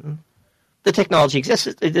question, the technology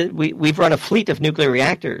exists. We've run a fleet of nuclear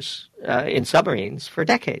reactors in submarines for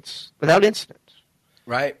decades without incident.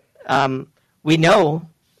 Right. We know,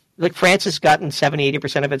 like France has gotten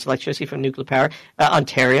 70-80% of its electricity from nuclear power.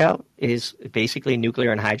 Ontario is basically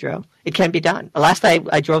nuclear and hydro. It can be done. Last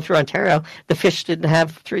I drove through Ontario, the fish didn't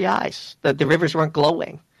have 3 eyes. The rivers weren't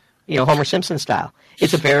glowing. Homer Simpson style.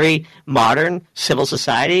 It's a very modern civil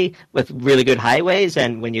society with really good highways,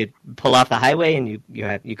 and when you pull off the highway and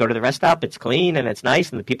you go to the rest stop, it's clean and it's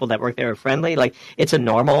nice, and the people that work there are friendly. Like, it's a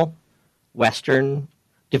normal Western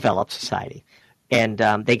developed society. And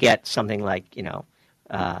they get something like, the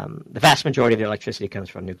vast majority of their electricity comes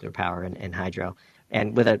from nuclear power and hydro.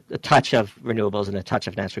 And with a touch of renewables and a touch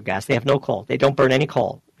of natural gas, they have no coal. They don't burn any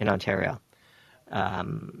coal in Ontario.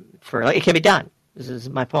 It can be done. This is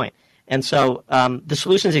my point. And so the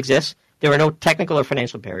solutions exist. There are no technical or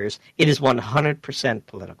financial barriers. It is 100%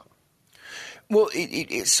 political. Well,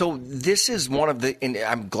 so this is one of the – and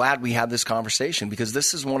I'm glad we had this conversation because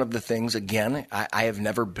this is one of the things, again, I have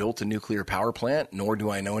never built a nuclear power plant, nor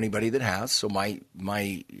do I know anybody that has. So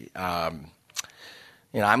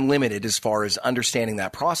I'm limited as far as understanding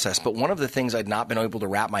that process. But one of the things I'd not been able to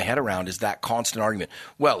wrap my head around is that constant argument.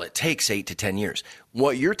 Well, it takes 8 to 10 years.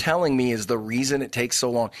 What you're telling me is the reason it takes so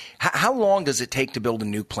long. How long does it take to build a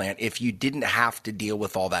nuke plant if you didn't have to deal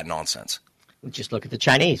with all that nonsense? Just look at the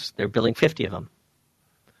Chinese. They're building 50 of them.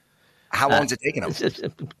 How long is it taking them?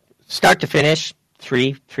 Start to finish,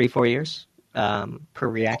 4 years per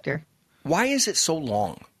reactor. Why is it so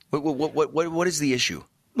long? What is the issue?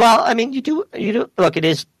 Well, I mean, you do look. It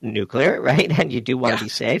is nuclear, right? And you do want to be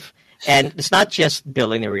safe. And it's not just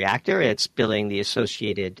building the reactor; it's building the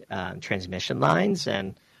associated transmission lines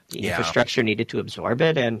and the infrastructure needed to absorb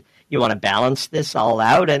it. And you want to balance this all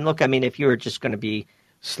out. And look, I mean, if you were just going to be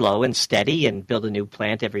slow and steady and build a new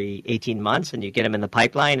plant every 18 months, and you get them in the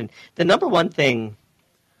pipeline, and the number one thing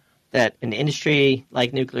that an industry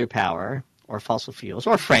like nuclear power or fossil fuels,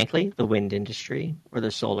 or frankly, the wind industry or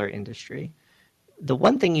the solar industry, the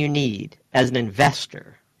one thing you need as an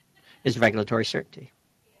investor is regulatory certainty.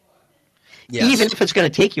 Yes. Even if it's going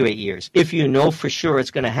to take you 8 years, if you know for sure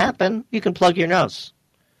it's going to happen, you can plug your nose.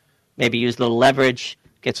 Maybe use a little leverage,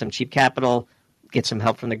 get some cheap capital, get some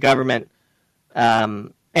help from the government.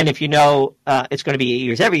 And if you know it's going to be 8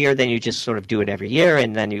 years every year, then you just sort of do it every year.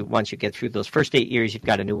 And then once you get through those first 8 years, you've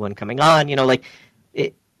got a new one coming on.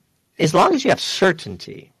 As long as you have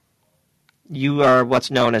certainty, you are what's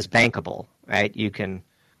known as bankable, right? You can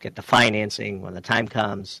get the financing when the time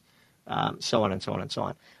comes, so on and so on and so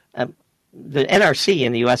on. The NRC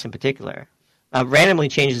in the U.S. in particular randomly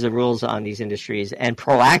changes the rules on these industries and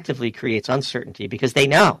proactively creates uncertainty because they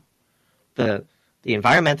know, the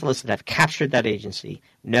environmentalists that have captured that agency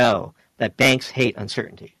know that banks hate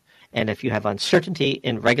uncertainty. And if you have uncertainty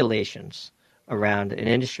in regulations around an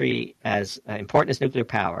industry as important as nuclear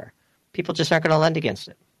power, people just aren't going to lend against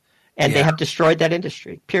it. And they have destroyed that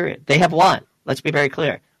industry, period. They have won. Let's be very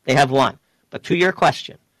clear. They have won. But to your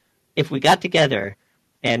question, if we got together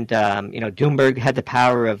and, Doomberg had the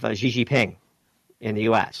power of Xi Jinping in the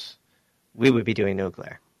U.S., we would be doing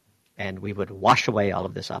nuclear. And we would wash away all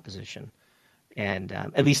of this opposition. And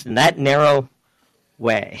at least in that narrow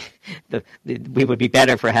way, we would be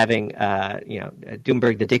better for having,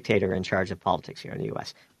 Doomberg, the dictator, in charge of politics here in the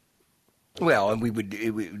U.S. Well, and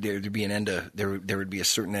there'd be an end to there would be a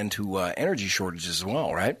certain end to energy shortages as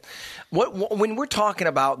well, right? When we're talking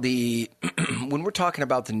about the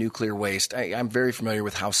nuclear waste, I'm very familiar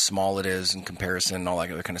with how small it is in comparison and all that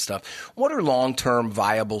other kind of stuff. What are long-term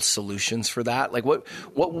viable solutions for that? Like what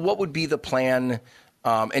would be the plan?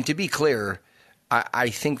 And to be clear, I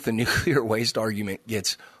think the nuclear waste argument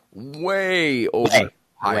gets way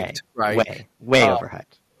overhyped, right? Way overhyped.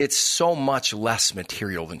 It's so much less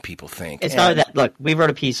material than people think. It's not that. Look, we wrote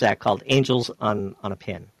a piece called Angels on a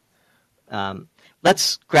Pin.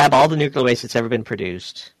 Let's grab all the nuclear waste that's ever been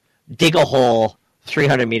produced, dig a hole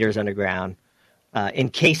 300 meters underground,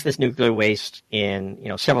 encase this nuclear waste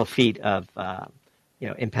in several feet of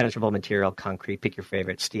impenetrable material, concrete, pick your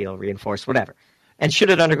favorite, steel, reinforced, whatever, and shoot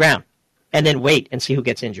it underground, and then wait and see who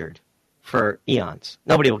gets injured for eons.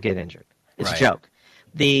 Nobody will get injured. It's a joke.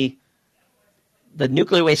 The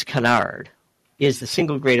nuclear waste canard is the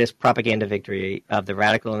single greatest propaganda victory of the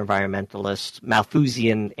radical environmentalist,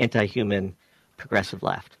 Malthusian, anti-human, progressive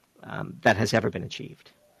left that has ever been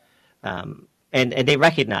achieved. And they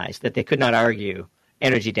recognized that they could not argue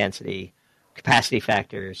energy density, capacity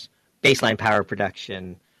factors, baseline power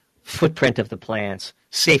production, footprint of the plants,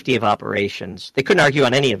 safety of operations. They couldn't argue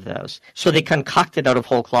on any of those. So they concocted out of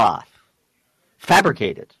whole cloth,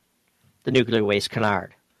 fabricated the nuclear waste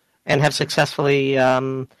canard, and have successfully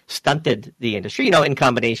stunted the industry, in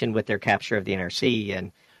combination with their capture of the NRC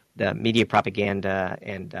and the media propaganda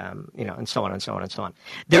and, and so on and so on and so on.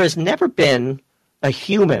 There has never been a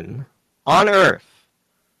human on Earth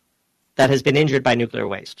that has been injured by nuclear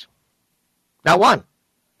waste. Not one.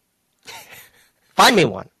 Find me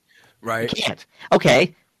one. Right. You can't.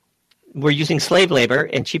 Okay, we're using slave labor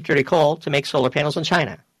and cheap, dirty coal to make solar panels in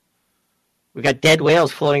China. We've got dead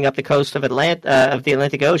whales floating up the coast of the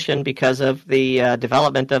Atlantic Ocean because of the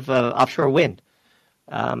development of offshore wind.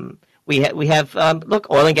 We have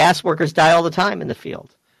oil and gas workers die all the time in the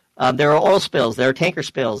field. There are oil spills, there are tanker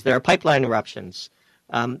spills, there are pipeline eruptions.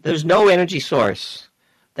 There's no energy source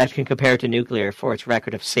that can compare to nuclear for its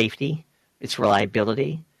record of safety, its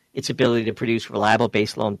reliability, its ability to produce reliable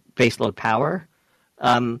baseload power.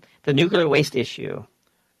 The nuclear waste issue,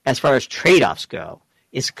 as far as trade-offs go,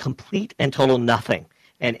 is complete and total nothing.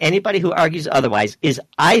 And anybody who argues otherwise is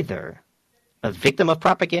either a victim of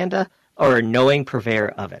propaganda or a knowing purveyor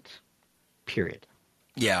of it. Period.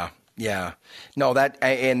 Yeah. No,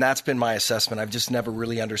 that's been my assessment. I've just never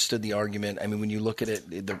really understood the argument. I mean, when you look at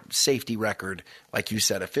it, the safety record, like you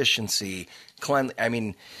said, efficiency,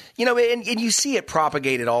 and you see it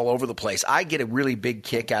propagated all over the place. I get a really big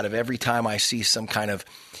kick out of every time I see some kind of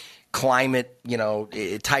climate,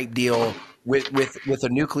 type deal with a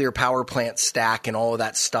nuclear power plant stack and all of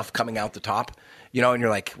that stuff coming out the top. And you're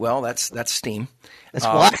like, well, that's steam. That's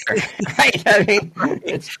water, right? I mean,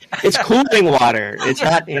 it's cooling water. It's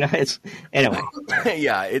not, it's anyway.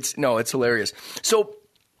 Yeah, it's hilarious. So,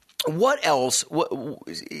 what else?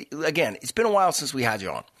 Again, it's been a while since we had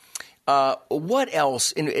you on. What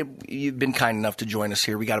else? And you've been kind enough to join us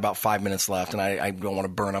here. We got about 5 minutes left, and I don't want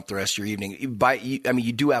to burn up the rest of your evening.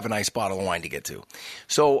 You do have a nice bottle of wine to get to.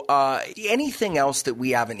 So, anything else that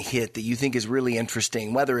we haven't hit that you think is really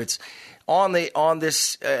interesting, whether it's on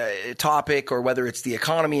this topic or whether it's the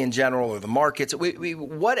economy in general or the markets?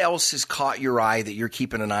 What else has caught your eye that you're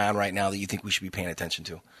keeping an eye on right now that you think we should be paying attention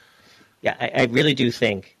to? Yeah, I really do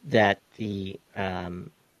think that the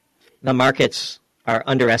markets are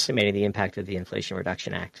underestimating the impact of the Inflation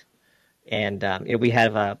Reduction Act, and we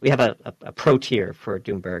have a pro tier for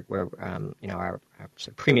Doomberg where our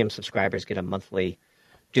premium subscribers get a monthly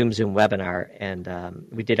Doom Zoom webinar, and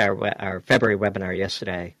we did our February webinar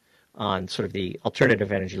yesterday on sort of the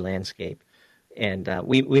alternative energy landscape, and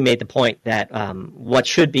we made the point that what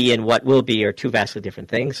should be and what will be are two vastly different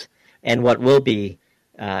things, and what will be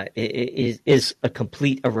is a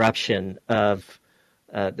complete eruption of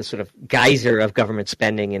the sort of geyser of government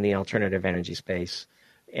spending in the alternative energy space.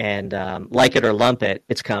 And like it or lump it,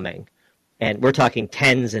 it's coming. And we're talking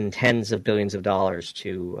tens and tens of billions of dollars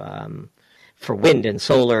for wind and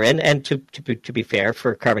solar, and to be fair,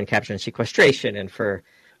 for carbon capture and sequestration, and for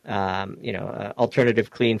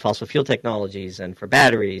alternative clean fossil fuel technologies, and for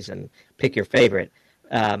batteries, and pick your favorite.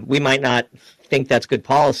 We might not think that's good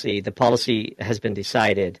policy. The policy has been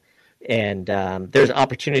decided, and there's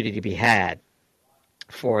opportunity to be had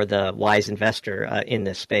for the wise investor in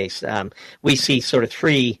this space. We see sort of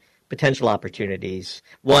three potential opportunities.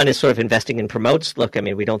 One is sort of investing in promotes. Look, I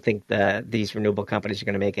mean, we don't think these renewable companies are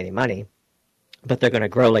going to make any money, but they're going to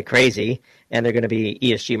grow like crazy, and they're going to be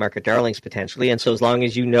ESG market darlings potentially. And so as long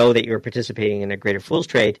as you know that you're participating in a greater fools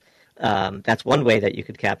trade, that's one way that you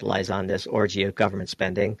could capitalize on this orgy of government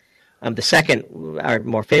spending. The second, our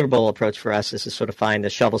more favorable approach for us is to sort of find the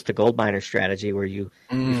shovels to gold miner strategy, where you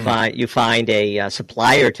find a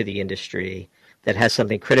supplier to the industry that has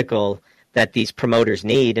something critical that these promoters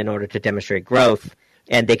need in order to demonstrate growth,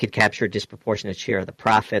 and they could capture a disproportionate share of the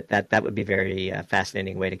profit. That would be a very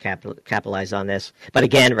fascinating way to capitalize on this. But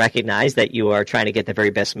again, recognize that you are trying to get the very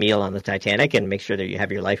best meal on the Titanic, and make sure that you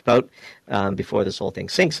have your lifeboat before this whole thing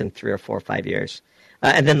sinks in 3 or 4 or 5 years.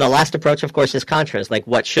 And then the last approach, of course, is contras. Like,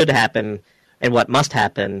 what should happen and what must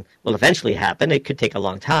happen will eventually happen. It could take a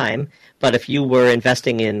long time. But if you were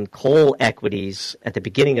investing in coal equities at the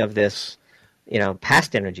beginning of this,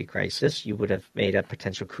 past energy crisis, you would have made a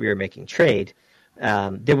potential career-making trade.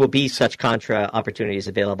 There will be such contra opportunities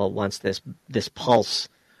available once this pulse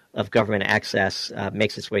of government access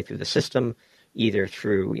makes its way through the system, either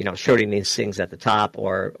through shorting these things at the top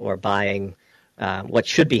or buying what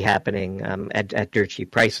should be happening at dirt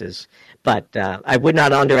cheap prices. But I would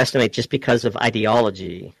not underestimate, just because of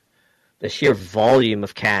ideology, the sheer volume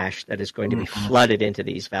of cash that is going to be flooded into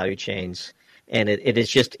these value chains. And it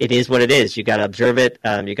is what it is. You got to observe it.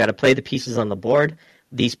 You got to play the pieces on the board.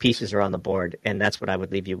 These pieces are on the board, and that's what I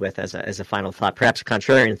would leave you with as a final thought, perhaps a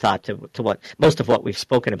contrarian thought to what most of what we've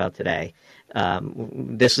spoken about today.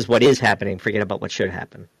 This is what is happening. Forget about what should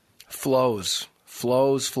happen. Flows. It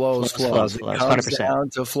comes 100%. down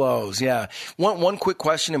to flows. Yeah. One quick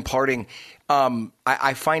question in parting.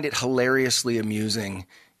 I find it hilariously amusing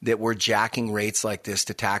that we're jacking rates like this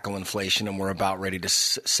to tackle inflation, and we're about ready to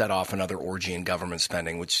set off another orgy in government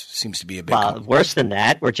spending, which seems to be a big worse than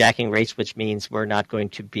that. We're jacking rates, which means we're not going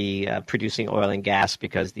to be producing oil and gas,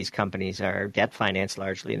 because these companies are debt financed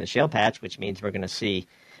largely in the shale patch, which means we're going to see,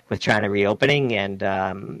 with China reopening and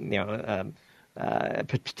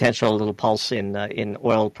potential little pulse in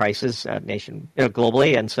oil prices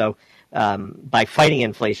globally. And so by fighting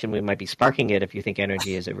inflation, we might be sparking it, if you think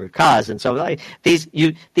energy is a root cause. And so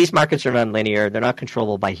these markets are non-linear. They're not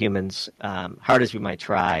controllable by humans. Hard as we might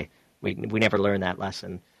try, we never learn that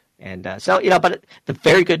lesson. And but the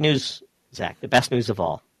very good news, Zach, the best news of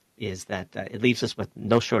all, is that it leaves us with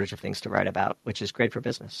no shortage of things to write about, which is great for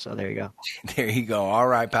business. So there you go. There you go. All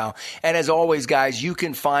right, pal. And as always, guys, you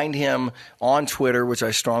can find him on Twitter, which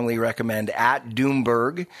I strongly recommend, at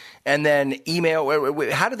Doomberg. And then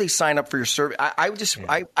email. How do they sign up for your service?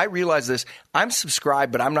 I realize this. I'm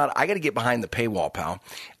subscribed, but I'm not. I got to get behind the paywall, pal.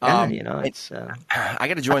 It's. I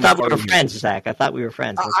got to join. I thought we were friends, Zach. I thought we were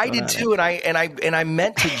friends. I did too, and I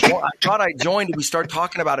meant to join. I thought I joined, and we started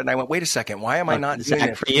talking about it, and I went, wait a second, why am I not doing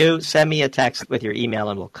it? For you, send me a text with your email,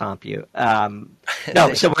 and we'll comp you.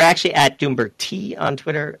 So we're actually at Doomberg T on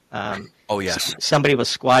Twitter. Oh yes. Somebody was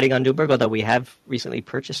squatting on Doomberg, although we have recently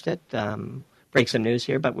purchased it. break some news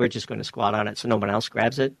here, but we're just going to squat on it so no one else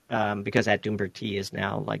grabs it, because at Doomberg Tea is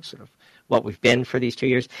now like sort of what we've been for these 2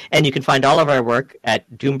 years. And you can find all of our work at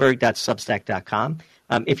doomberg.substack.com.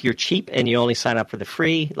 If you're cheap and you only sign up for the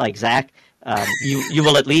free, like Zach, you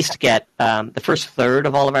will at least get the first third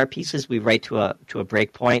of all of our pieces. We write to a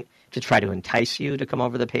break point to try to entice you to come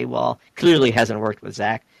over the paywall. Clearly hasn't worked with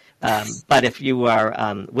Zach. But if you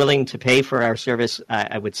are willing to pay for our service,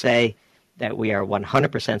 I would say that we are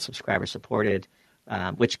 100% subscriber supported,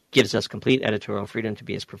 which gives us complete editorial freedom to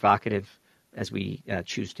be as provocative as we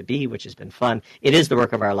choose to be, which has been fun. It is the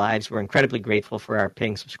work of our lives. We're incredibly grateful for our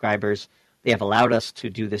paying subscribers. They have allowed us to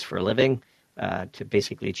do this for a living, to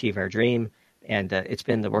basically achieve our dream. And it's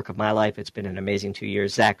been the work of my life. It's been an amazing 2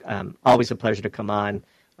 years. Zach, always a pleasure to come on.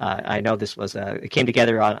 I know this was it came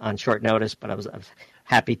together on short notice, but I was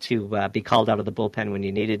happy to be called out of the bullpen when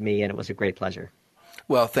you needed me, and it was a great pleasure.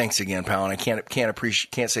 Well, thanks again, pal, and I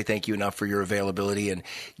can't say thank you enough for your availability. And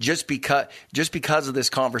just because of this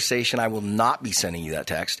conversation, I will not be sending you that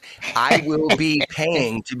text. I will be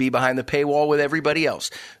paying to be behind the paywall with everybody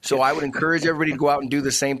else. So I would encourage everybody to go out and do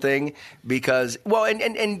the same thing, because, well,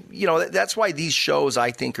 and you know, that's why these shows,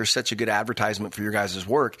 I think, are such a good advertisement for your guys'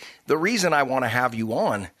 work. The reason I want to have you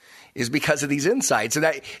on is because of these insights.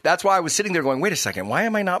 And that's why I was sitting there going, wait a second, why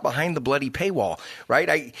am I not behind the bloody paywall,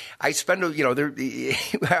 right? I spend,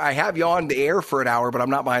 I have you on the air for an hour, but I'm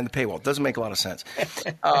not behind the paywall. It doesn't make a lot of sense.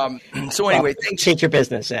 So anyway, treat your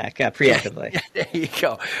business, Zach, preemptively. There you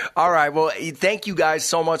go. All right. Well, thank you guys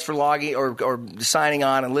so much for logging or signing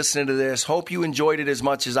on and listening to this. Hope you enjoyed it as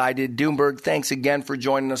much as I did. Doomberg, thanks again for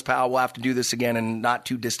joining us, pal. We'll have to do this again in not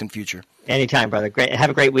too distant future. Anytime, brother. Great.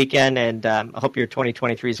 Have a great weekend, and I hope your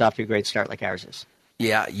 2023 is off to a great start like ours is.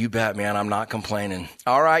 Yeah, you bet, man. I'm not complaining.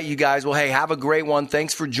 All right, you guys. Well, hey, have a great one.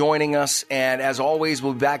 Thanks for joining us. And as always,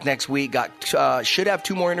 we'll be back next week. Should have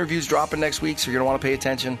 2 more interviews dropping next week, so you're going to want to pay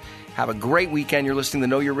attention. Have a great weekend. You're listening to the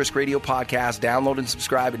Know Your Risk Radio podcast. Download and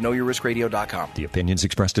subscribe at knowyourriskradio.com. The opinions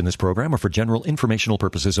expressed in this program are for general informational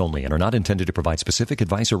purposes only and are not intended to provide specific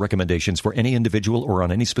advice or recommendations for any individual or on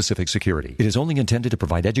any specific security. It is only intended to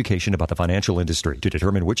provide education about the financial industry. To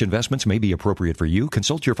determine which investments may be appropriate for you,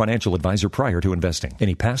 consult your financial advisor prior to investing.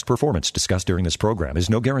 Any past performance discussed during this program is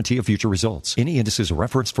no guarantee of future results. Any indices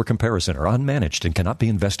referenced for comparison are unmanaged and cannot be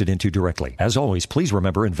invested into directly. As always, please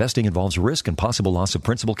remember investing involves risk and possible loss of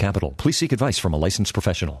principal capital. Please seek advice from a licensed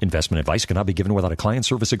professional. Investment advice cannot be given without a client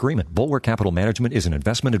service agreement. Bulwark Capital Management is an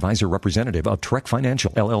investment advisor representative of Trek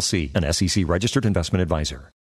Financial, LLC, an SEC-registered investment advisor.